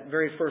that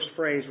very first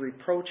phrase,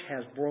 reproach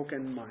has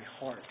broken my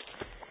heart.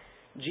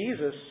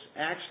 Jesus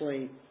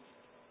actually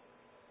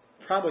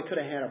probably could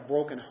have had a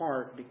broken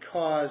heart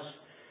because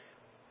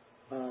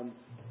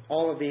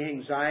all of the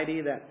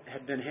anxiety that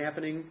had been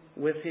happening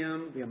with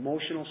him, the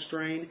emotional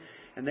strain.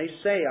 And they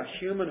say a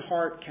human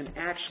heart can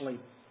actually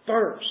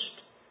burst.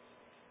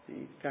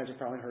 You guys have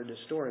probably heard this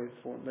story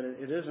before, but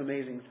it is an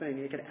amazing thing.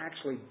 It could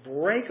actually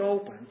break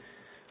open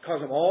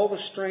because of all the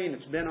strain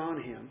that's been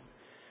on him.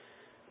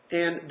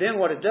 And then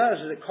what it does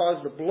is it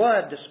causes the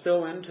blood to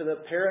spill into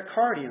the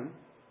pericardium,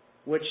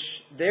 which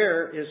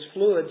there is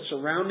fluid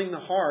surrounding the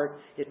heart.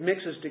 It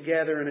mixes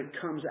together and it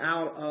comes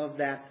out of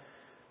that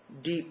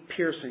deep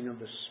piercing of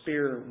the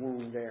spear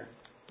wound there.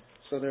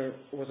 So there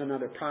was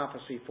another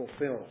prophecy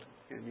fulfilled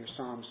in your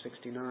Psalm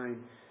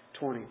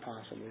 69:20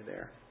 possibly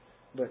there.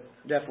 But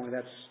definitely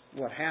that's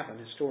what happened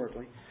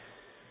historically.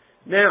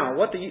 Now,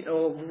 what the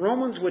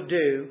Romans would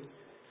do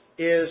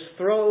is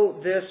throw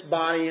this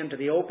body into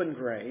the open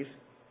grave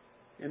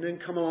and then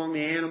come along the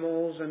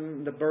animals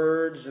and the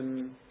birds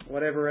and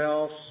whatever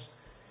else.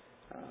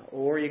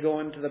 Or you go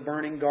into the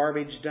burning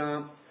garbage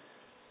dump.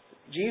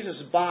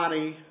 Jesus'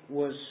 body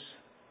was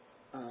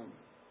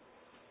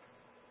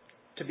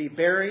to be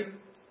buried.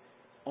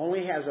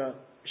 Only has a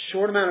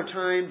short amount of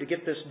time to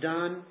get this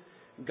done.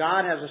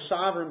 God has a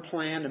sovereign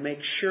plan to make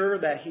sure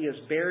that He is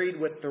buried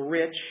with the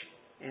rich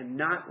and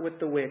not with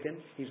the wicked.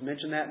 He's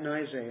mentioned that in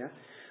Isaiah.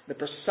 The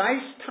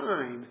precise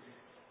time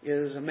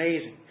is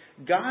amazing.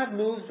 God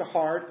moves the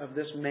heart of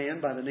this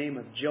man by the name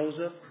of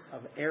Joseph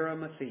of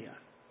Arimathea.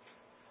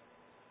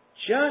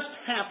 Just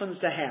happens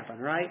to happen,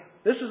 right?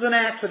 This is an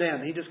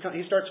accident.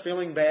 He starts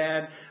feeling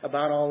bad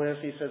about all this.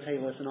 He says, hey,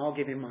 listen, I'll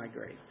give him my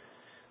grave,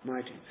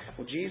 my tomb.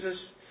 Well, Jesus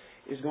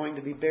is going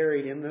to be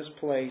buried in this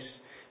place.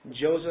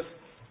 Joseph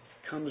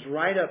comes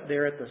right up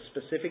there at the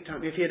specific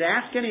time. If he had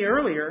asked any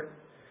earlier,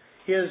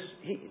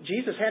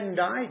 Jesus hadn't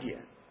died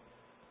yet.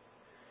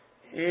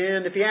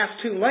 And if he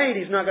asks too late,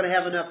 he's not going to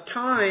have enough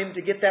time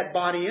to get that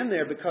body in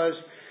there because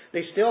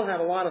they still have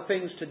a lot of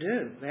things to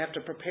do. They have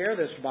to prepare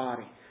this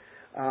body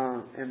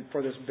and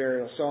for this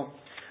burial. So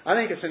I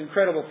think it's an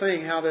incredible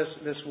thing how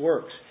this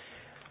works.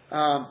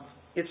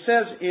 It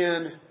says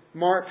in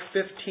Mark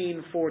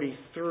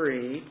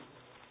 15:43,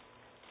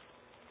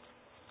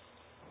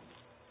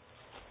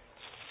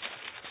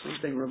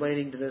 something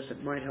relating to this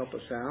that might help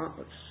us out.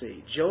 Let's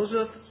see.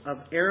 Joseph of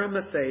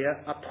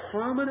Arimathea, a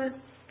prominent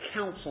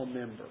council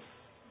member.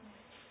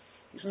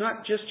 He's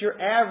not just your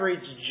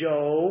average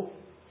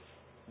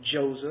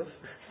Joseph,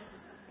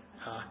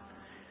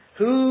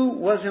 who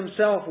was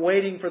himself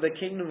waiting for the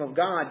kingdom of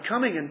God,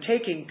 coming and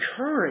taking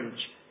courage,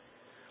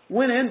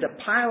 went into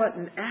Pilate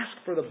and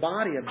asked for the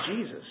body of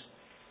Jesus.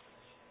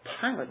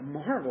 Pilate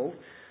marveled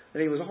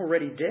that he was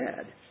already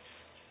dead.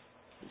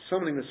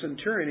 Summoning the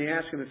centurion, he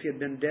asked him if he had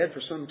been dead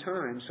for some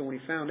time. So when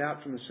he found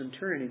out from the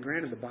centurion, he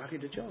granted the body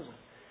to Joseph.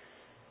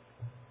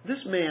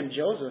 This man,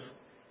 Joseph,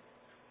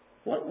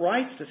 what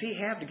rights does he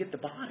have to get the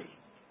body?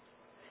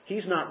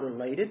 He's not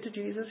related to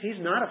Jesus. He's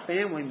not a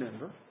family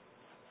member.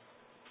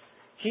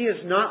 He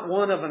is not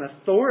one of an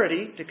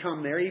authority to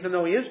come there, even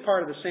though he is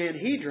part of the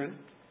Sanhedrin.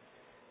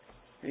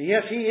 And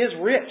yes, he is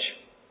rich.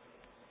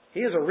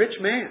 He is a rich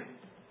man,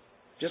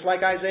 just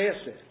like Isaiah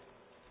said.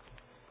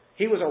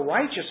 He was a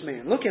righteous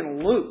man. Look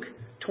in Luke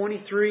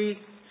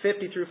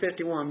 23:50 through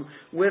 51.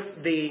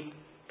 With the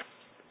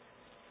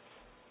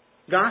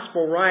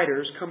Gospel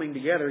writers coming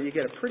together, you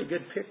get a pretty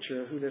good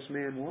picture of who this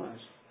man was.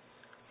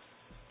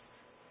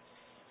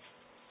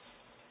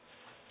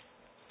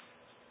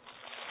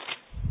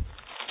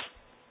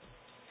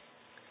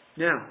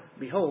 Now,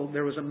 behold,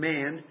 there was a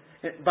man.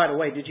 By the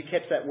way, did you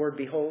catch that word,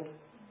 behold?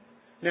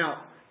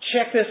 Now,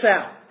 check this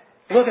out.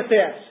 Look at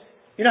this.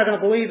 You're not going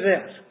to believe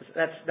this.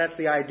 That's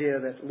the idea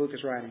that Luke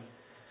is writing.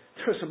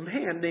 There was a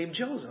man named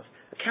Joseph,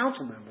 a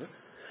council member,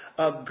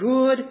 a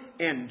good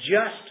and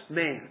just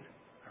man,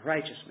 a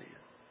righteous man.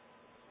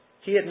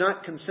 He had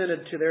not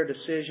consented to their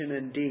decision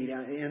indeed.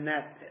 In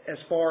that, as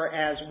far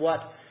as what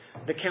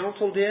the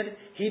council did,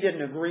 he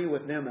didn't agree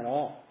with them at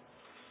all.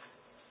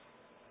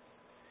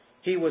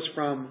 He was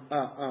from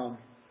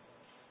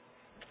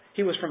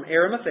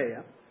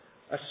Arimathea,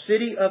 a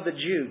city of the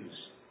Jews,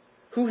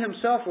 who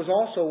himself was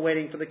also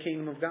waiting for the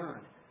kingdom of God.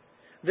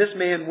 This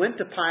man went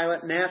to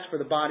Pilate and asked for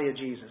the body of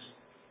Jesus.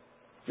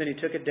 Then he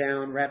took it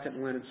down, wrapped it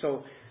in linen.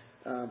 So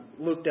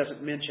Luke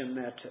doesn't mention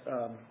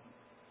that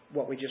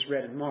what we just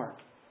read in Mark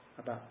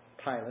about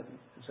Pilate and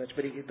such,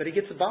 but he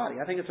gets the body.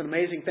 I think it's an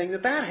amazing thing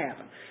that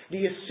happened. Do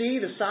you see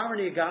the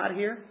sovereignty of God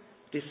here?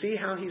 Do you see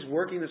how He's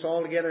working this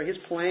all together? His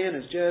plan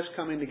is just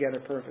coming together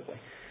perfectly.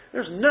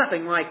 There's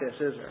nothing like this,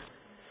 is there?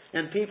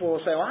 And people will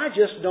say, well, I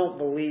just don't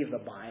believe the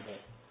Bible.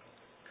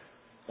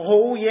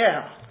 Oh,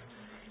 yeah.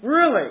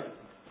 Really?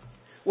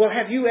 Well,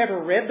 have you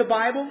ever read the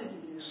Bible?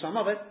 Some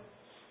of it.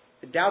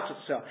 It doubts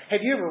itself.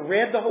 Have you ever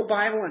read the whole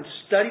Bible and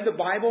studied the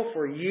Bible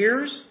for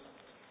years?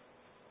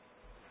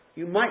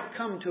 You might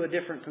come to a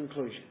different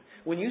conclusion.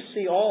 When you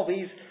see all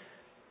these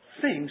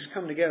things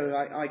come together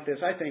like this,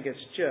 I think it's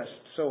just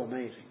so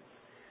amazing.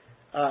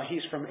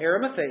 He's from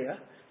Arimathea,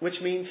 which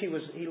means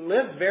he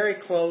lived very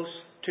close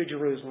to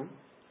Jerusalem.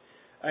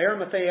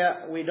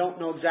 Arimathea, we don't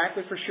know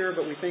exactly for sure,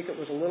 but we think it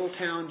was a little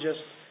town just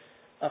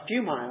a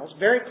few miles,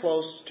 very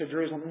close to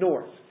Jerusalem,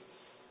 north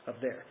of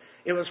there.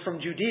 It was from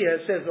Judea.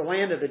 It says the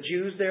land of the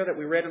Jews there that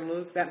we read in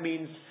Luke. That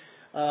means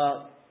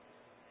that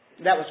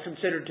was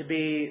considered to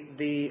be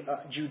the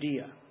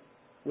Judea,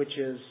 which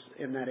is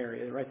in that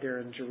area, right there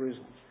in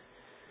Jerusalem.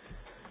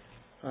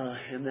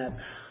 And that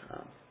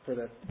for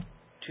the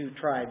two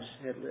tribes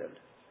had lived,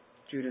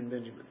 Judah and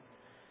Benjamin.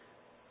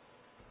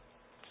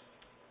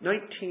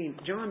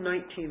 John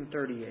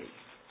 19:38.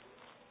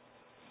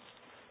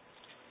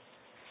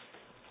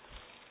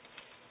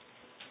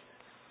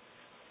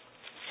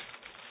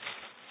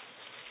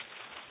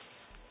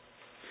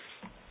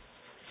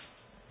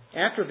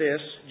 After this,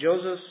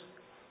 Joseph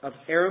of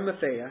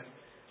Arimathea,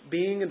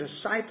 being a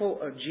disciple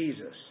of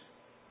Jesus,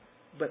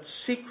 but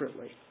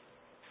secretly,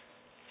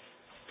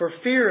 for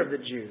fear of the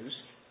Jews,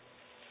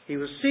 he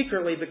was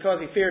secretly because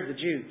he feared the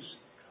Jews,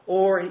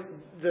 or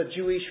the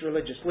Jewish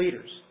religious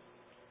leaders,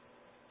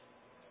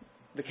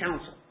 the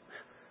council.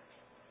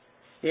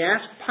 He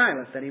asked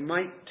Pilate that he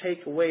might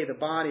take away the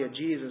body of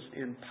Jesus,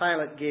 and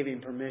Pilate gave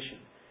him permission.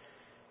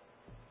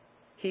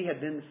 He had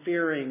been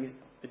fearing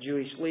the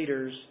Jewish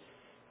leaders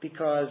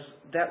because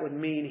that would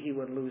mean he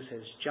would lose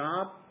his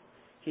job,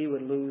 he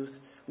would lose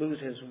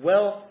his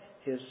wealth,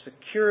 his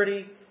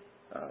security,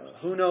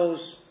 who knows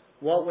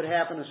what would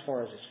happen as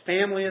far as his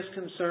family is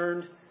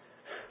concerned.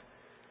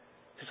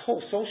 His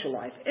whole social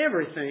life,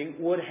 everything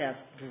would have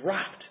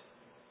dropped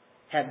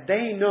had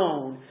they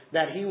known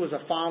that he was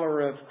a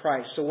follower of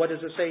Christ. So what does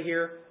it say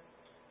here?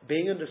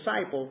 Being a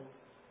disciple,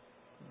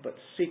 but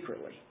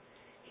secretly.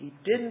 He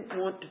didn't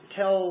want to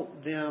tell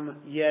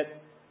them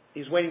yet.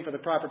 He's waiting for the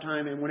proper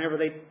time, and whenever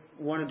they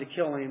wanted to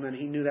kill him and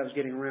he knew that was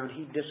getting around,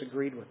 he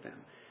disagreed with them.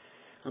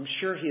 I'm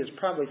sure he has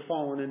probably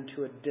fallen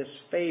into a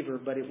disfavor,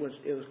 but it was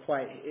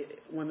quite...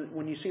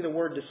 When you see the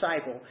word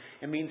disciple,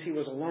 it means he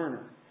was a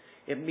learner.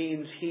 It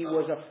means he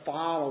was a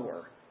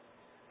follower.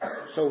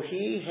 So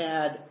he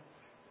had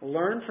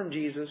learned from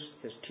Jesus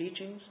his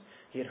teachings.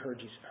 He had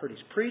heard his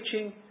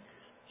preaching.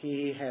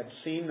 He had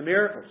seen the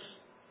miracles.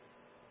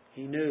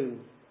 He knew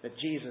that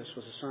Jesus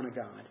was the Son of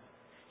God.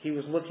 He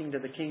was looking to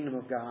the kingdom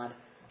of God.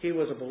 He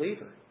was a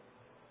believer.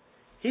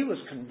 He was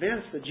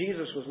convinced that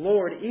Jesus was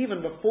Lord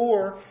even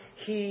before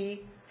he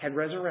had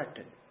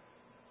resurrected.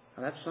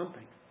 Now that's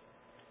something.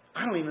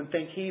 I don't even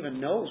think he even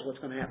knows what's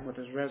going to happen with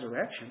his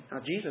resurrection.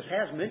 Now Jesus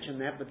has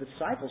mentioned that, but the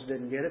disciples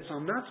didn't get it, so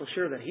I'm not so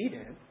sure that he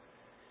did.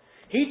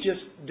 He's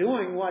just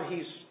doing what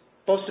he's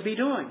supposed to be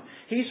doing.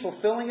 He's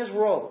fulfilling his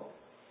role.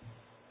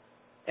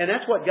 And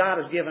that's what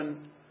God has given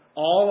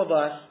all of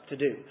us to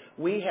do.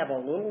 We have a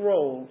little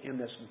role in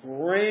this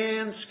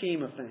grand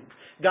scheme of things.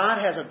 God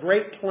has a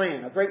great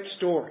plan, a great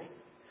story.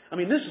 I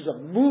mean, this is a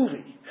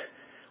movie.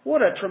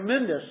 What a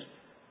tremendous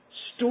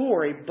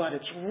story, but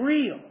it's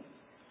real.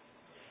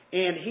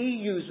 And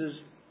He uses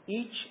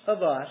each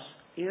of us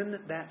in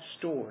that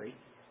story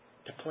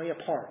to play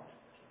a part.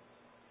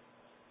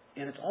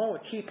 And it's all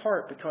a key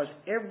part because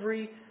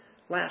every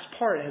last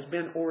part has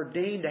been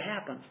ordained to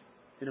happen.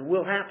 And it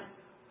will happen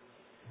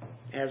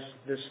as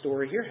this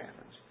story here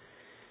happens.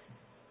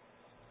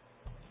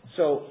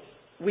 So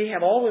we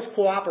have all this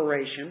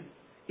cooperation.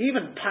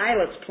 Even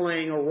Pilate's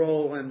playing a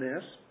role in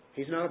this.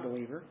 He's not a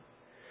believer.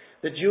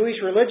 The Jewish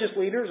religious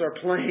leaders are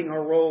playing a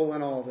role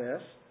in all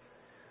this.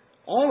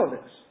 All of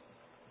this.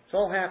 It's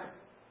all happened.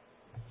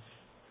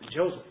 And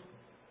Joseph,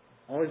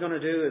 all he's going to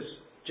do is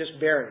just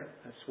bury him.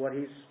 That's what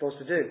he's supposed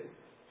to do.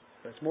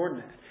 But it's more than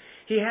that.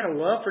 He had a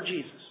love for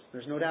Jesus.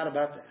 There's no doubt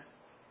about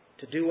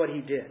that. To do what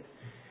he did.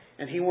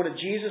 And he wanted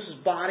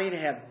Jesus' body to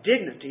have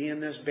dignity in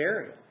this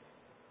burial.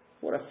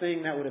 What a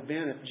thing that would have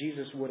been if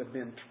Jesus would have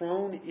been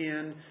thrown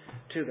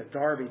into the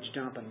garbage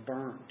dump and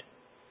burned.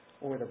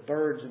 Or the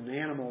birds and the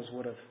animals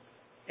would have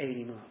ate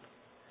him up.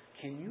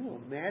 Can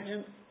you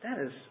imagine? That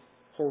is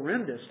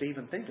horrendous to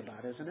even think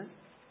about, isn't it?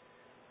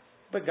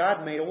 But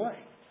God made a way.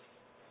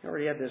 He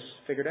already had this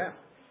figured out.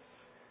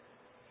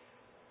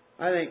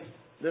 I think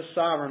this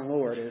sovereign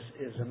Lord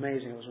is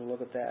amazing as we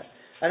look at that.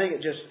 I think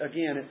it just,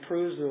 again, it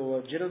proves the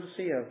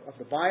legitimacy of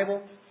the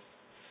Bible.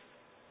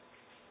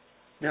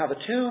 Now, the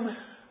tomb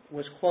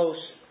was close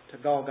to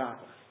Golgotha.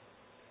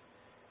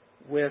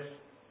 With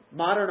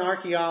modern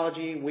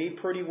archaeology, we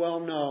pretty well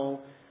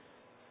know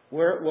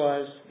where it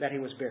was that he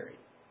was buried.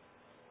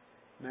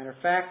 Matter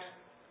of fact,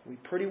 we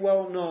pretty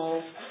well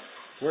know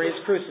where he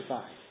was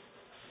crucified.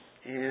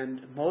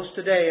 And most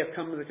today have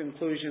come to the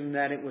conclusion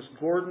that it was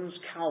Gordon's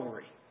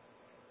Calvary,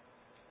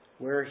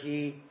 where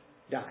he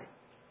died.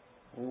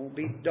 We won't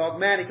be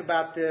dogmatic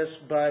about this,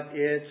 but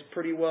it's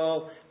pretty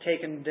well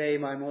taken today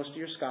by most of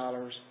your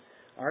scholars,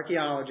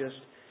 archaeologists,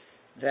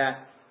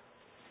 that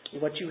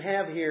what you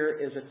have here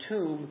is a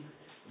tomb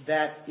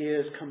that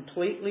is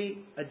completely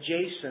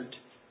adjacent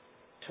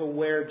to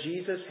where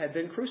Jesus had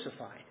been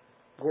crucified,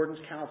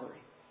 Gordon's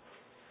Calvary.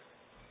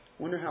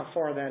 Wonder how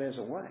far that is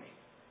away.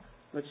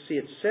 Let's see,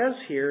 it says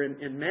here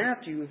in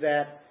Matthew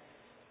that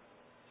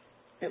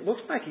it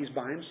looks like he's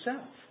by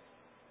himself.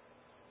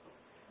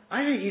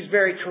 I think he's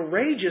very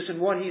courageous in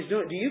what he's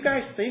doing. Do you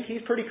guys think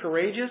he's pretty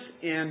courageous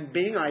in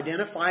being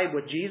identified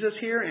with Jesus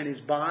here and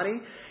his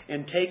body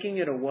and taking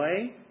it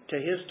away to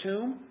his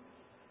tomb?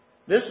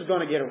 This is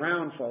going to get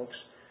around, folks.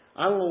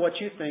 I don't know what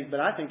you think, but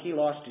I think he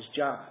lost his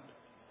job.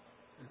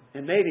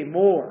 And maybe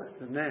more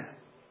than that.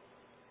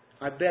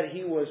 I bet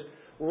he was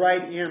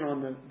right in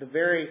on the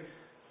very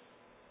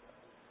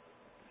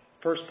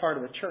first part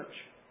of the church.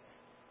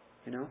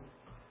 You know?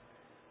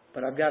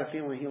 But I've got a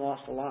feeling he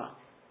lost a lot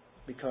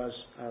because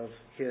of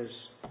his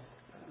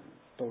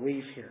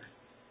belief here.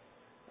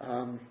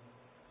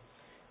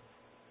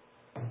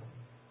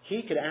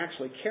 He could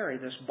actually carry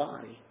this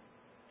body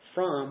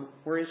from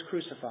where he's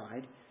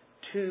crucified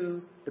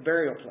to the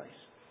burial place,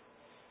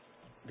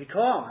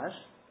 because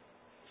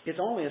it's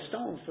only a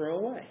stone's throw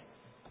away.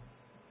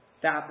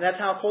 That's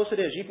how close it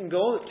is. You can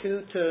go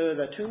to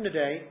the tomb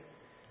today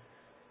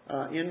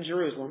in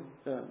Jerusalem,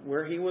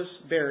 where he was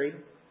buried,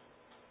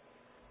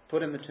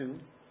 put in the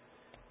tomb,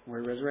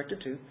 where he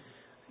resurrected to.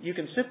 You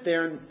can sit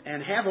there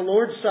and have the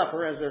Lord's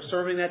Supper as they're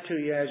serving that to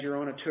you as you're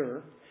on a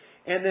tour,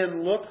 and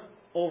then look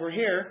over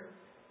here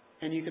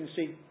and you can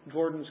see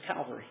Gordon's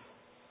Calvary.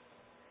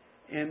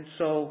 And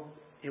so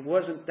it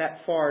wasn't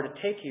that far to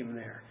take him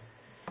there.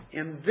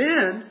 And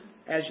then,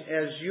 as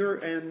you're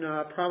in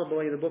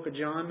probably the book of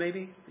John,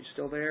 maybe? You're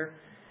still there?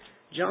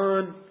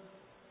 John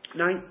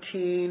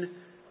 19,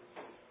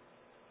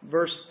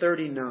 verse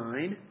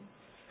 39.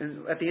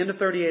 And at the end of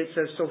 38 it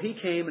says, so he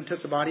came and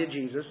took the body of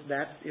Jesus.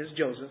 That is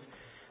Joseph.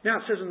 Now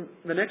it says in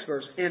the next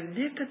verse, and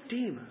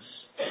Nicodemus,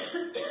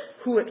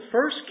 who at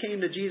first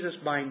came to Jesus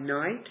by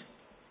night,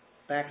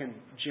 back in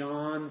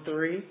John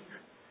 3,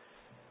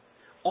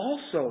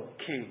 also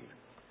came.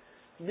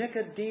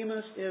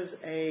 Nicodemus is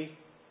a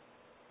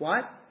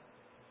what?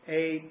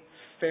 A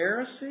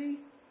Pharisee?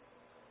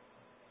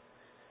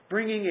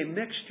 Bringing a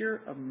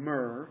mixture of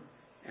myrrh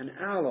and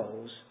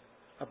aloes,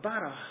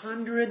 about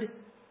 100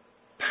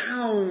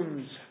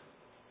 pounds.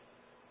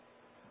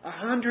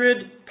 100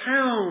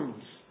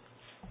 pounds.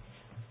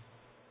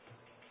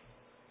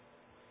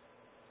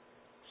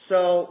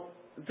 So,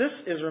 this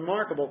is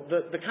remarkable.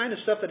 The kind of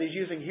stuff that he's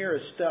using here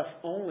is stuff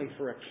only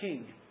for a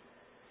king.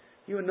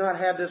 You would not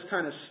have this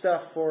kind of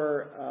stuff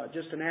for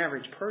just an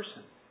average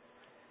person.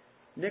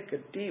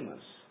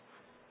 Nicodemus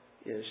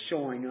is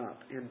showing up,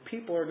 and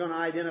people are going to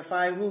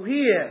identify who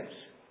he is.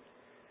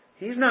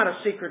 He's not a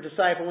secret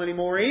disciple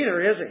anymore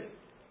either, is he?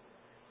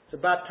 It's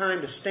about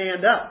time to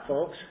stand up,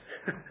 folks.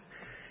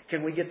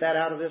 Can we get that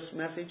out of this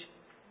message?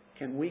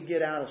 Can we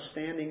get out of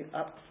standing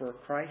up for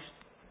Christ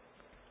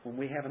when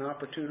we have an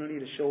opportunity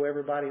to show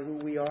everybody who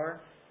we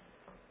are?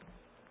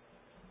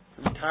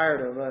 I'm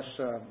tired of us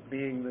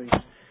being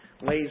these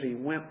lazy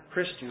wimp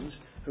Christians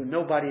who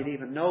nobody would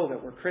even know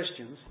that we're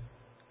Christians.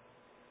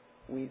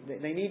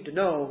 They need to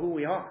know who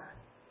we are.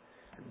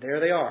 And there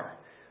they are.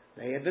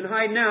 They had been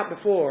hiding out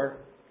before,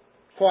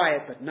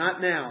 quiet, but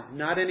not now,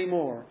 not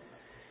anymore.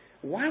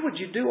 Why would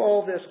you do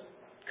all this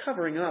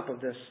covering up of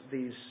this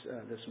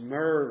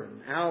myrrh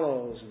and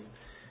aloes and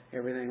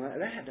everything?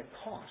 That had to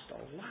cost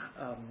a lot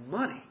of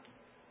money.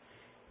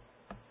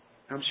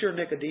 I'm sure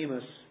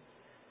Nicodemus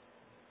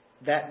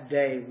that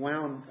day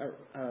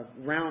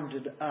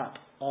rounded up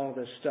all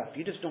this stuff.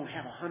 You just don't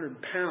have 100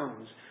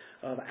 pounds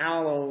of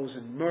aloes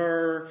and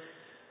myrrh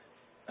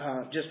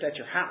just at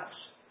your house,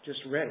 just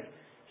ready.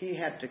 He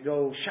had to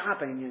go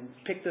shopping and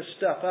pick this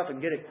stuff up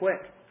and get it quick.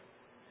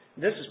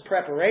 This is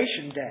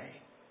preparation day.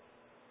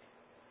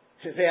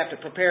 They have to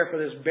prepare for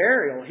this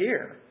burial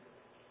here.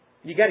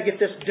 You got to get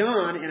this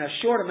done in a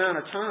short amount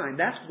of time.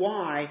 That's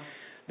why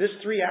this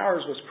 3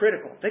 hours was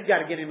critical. They've got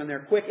to get him in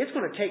there quick. It's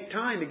going to take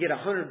time to get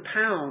 100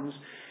 pounds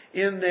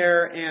in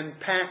there and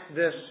pack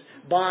this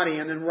body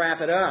and then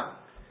wrap it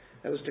up.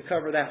 That was to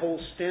cover that whole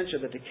stench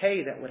of the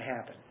decay that would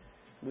happen.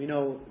 We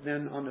know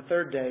then on the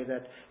third day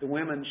that the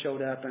women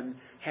showed up and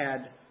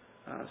had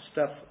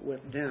stuff with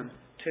them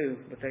too,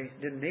 but they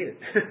didn't need it.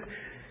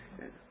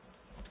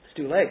 It's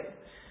too late.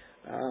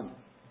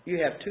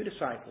 You have two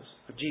disciples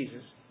of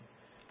Jesus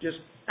just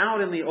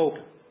out in the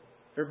open.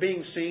 They're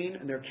being seen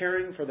and they're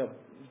caring for the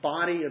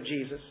body of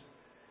Jesus.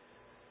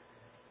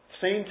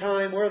 Same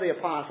time, where are the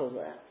apostles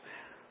at?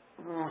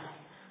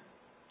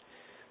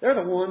 They're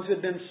the ones who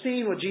had been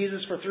seen with Jesus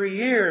for 3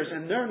 years,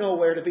 and they're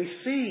nowhere to be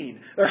seen.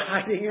 They're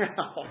hiding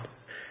out.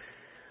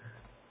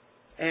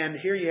 And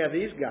here you have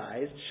these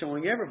guys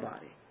showing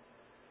everybody.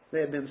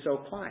 They had been so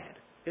quiet.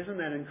 Isn't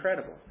that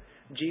incredible?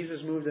 Jesus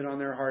moved it on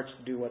their hearts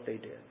to do what they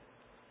did.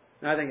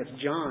 And I think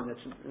it's John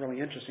that's really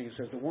interesting. It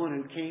says, the one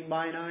who came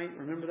by night.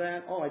 Remember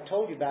that? Oh, I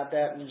told you about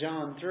that in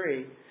John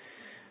 3.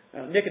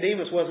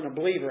 Nicodemus wasn't a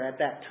believer at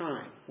that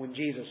time when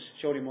Jesus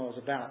showed him what it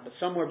was about. But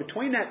somewhere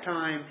between that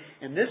time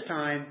and this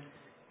time,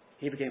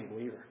 he became a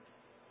believer.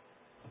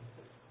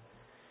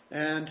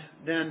 And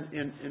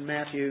then in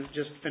Matthew,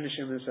 just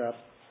finishing this up,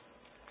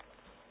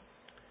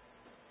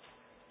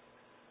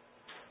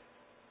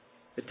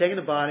 they'd taken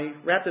the body,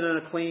 wrapped it in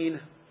a clean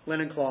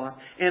linen cloth,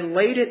 and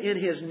laid it in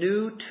his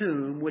new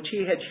tomb, which he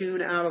had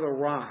hewn out of the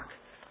rock.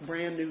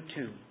 Brand new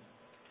tomb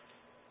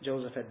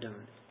Joseph had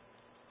done.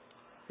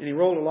 And he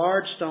rolled a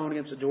large stone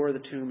against the door of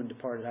the tomb and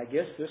departed. I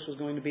guess this was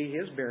going to be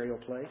his burial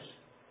place.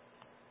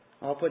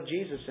 I'll put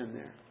Jesus in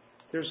there.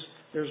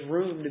 There's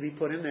room to be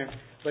put in there.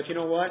 But you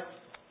know what?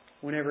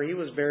 Whenever he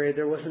was buried,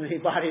 there wasn't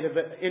anybody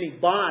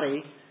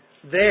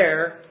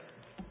there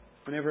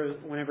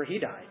whenever he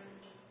died.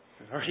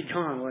 It was already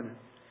gone, wasn't it?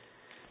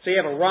 So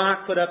you have a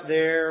rock put up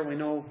there. We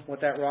know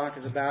what that rock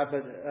is about.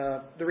 But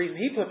the reason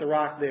he put the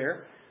rock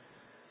there,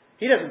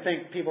 he doesn't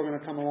think people are going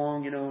to come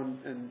along,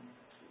 and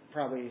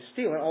probably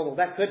steal it, although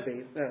that could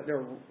be.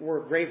 There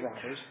were grave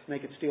robbers, and they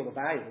could steal the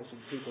valuables, and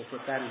people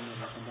put that in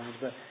there sometimes.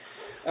 But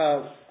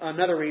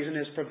another reason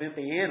is prevent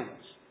the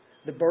animals,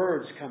 the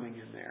birds coming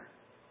in there.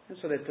 And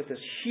so they'd put this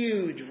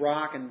huge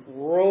rock and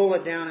roll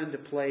it down into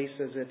place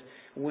as it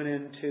went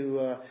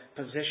into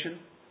position,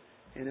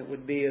 and it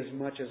would be as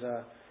much as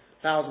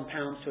 1,000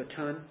 pounds to a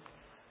ton.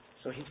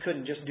 So he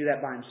couldn't just do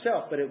that by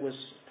himself, but it was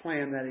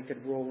planned that he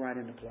could roll right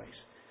into place.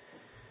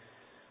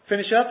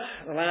 Finish up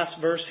the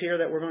last verse here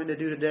that we're going to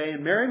do today.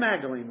 And Mary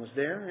Magdalene was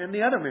there, and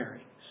the other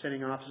Mary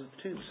sitting opposite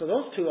the tomb. So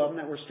those two of them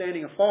that were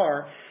standing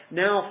afar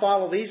now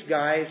follow these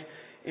guys,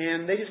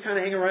 and they just kind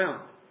of hang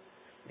around.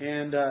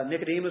 And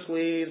Nicodemus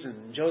leaves,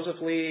 and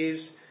Joseph leaves,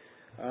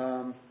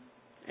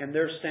 and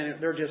they're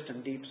just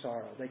in deep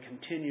sorrow. They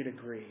continue to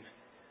grieve.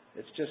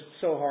 It's just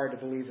so hard to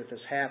believe that this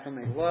happened.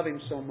 They love him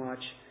so much.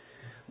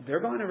 They're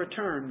going to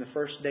return the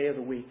first day of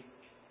the week.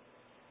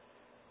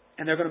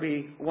 And they're going to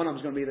be, one of them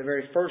is going to be the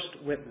very first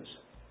witness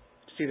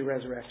to see the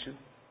resurrection.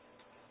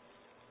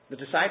 The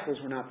disciples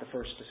were not the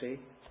first to see,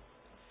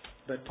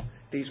 but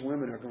these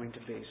women are going to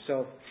be.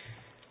 So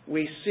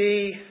we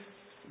see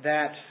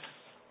that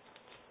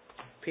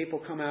people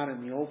come out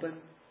in the open.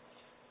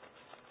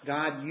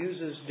 God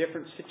uses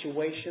different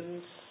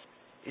situations,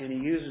 and He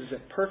uses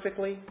it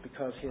perfectly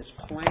because His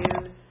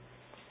plan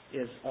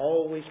is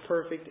always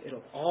perfect.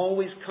 It'll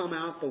always come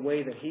out the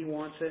way that He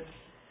wants it.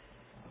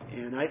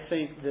 And I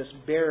think this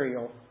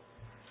burial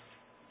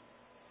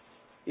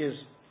is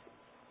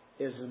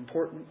as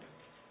important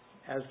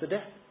as the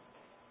death,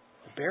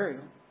 the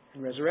burial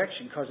and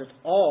resurrection, because it's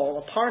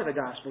all a part of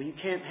the gospel. You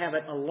can't have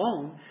it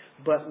alone,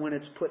 but when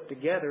it's put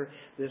together,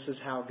 this is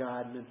how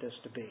God meant this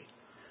to be.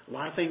 A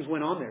lot of things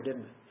went on there,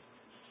 didn't it?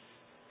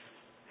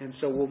 And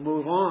so we'll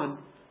move on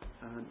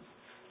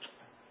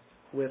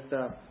with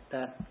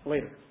that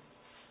later.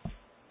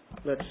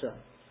 Let's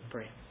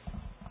pray.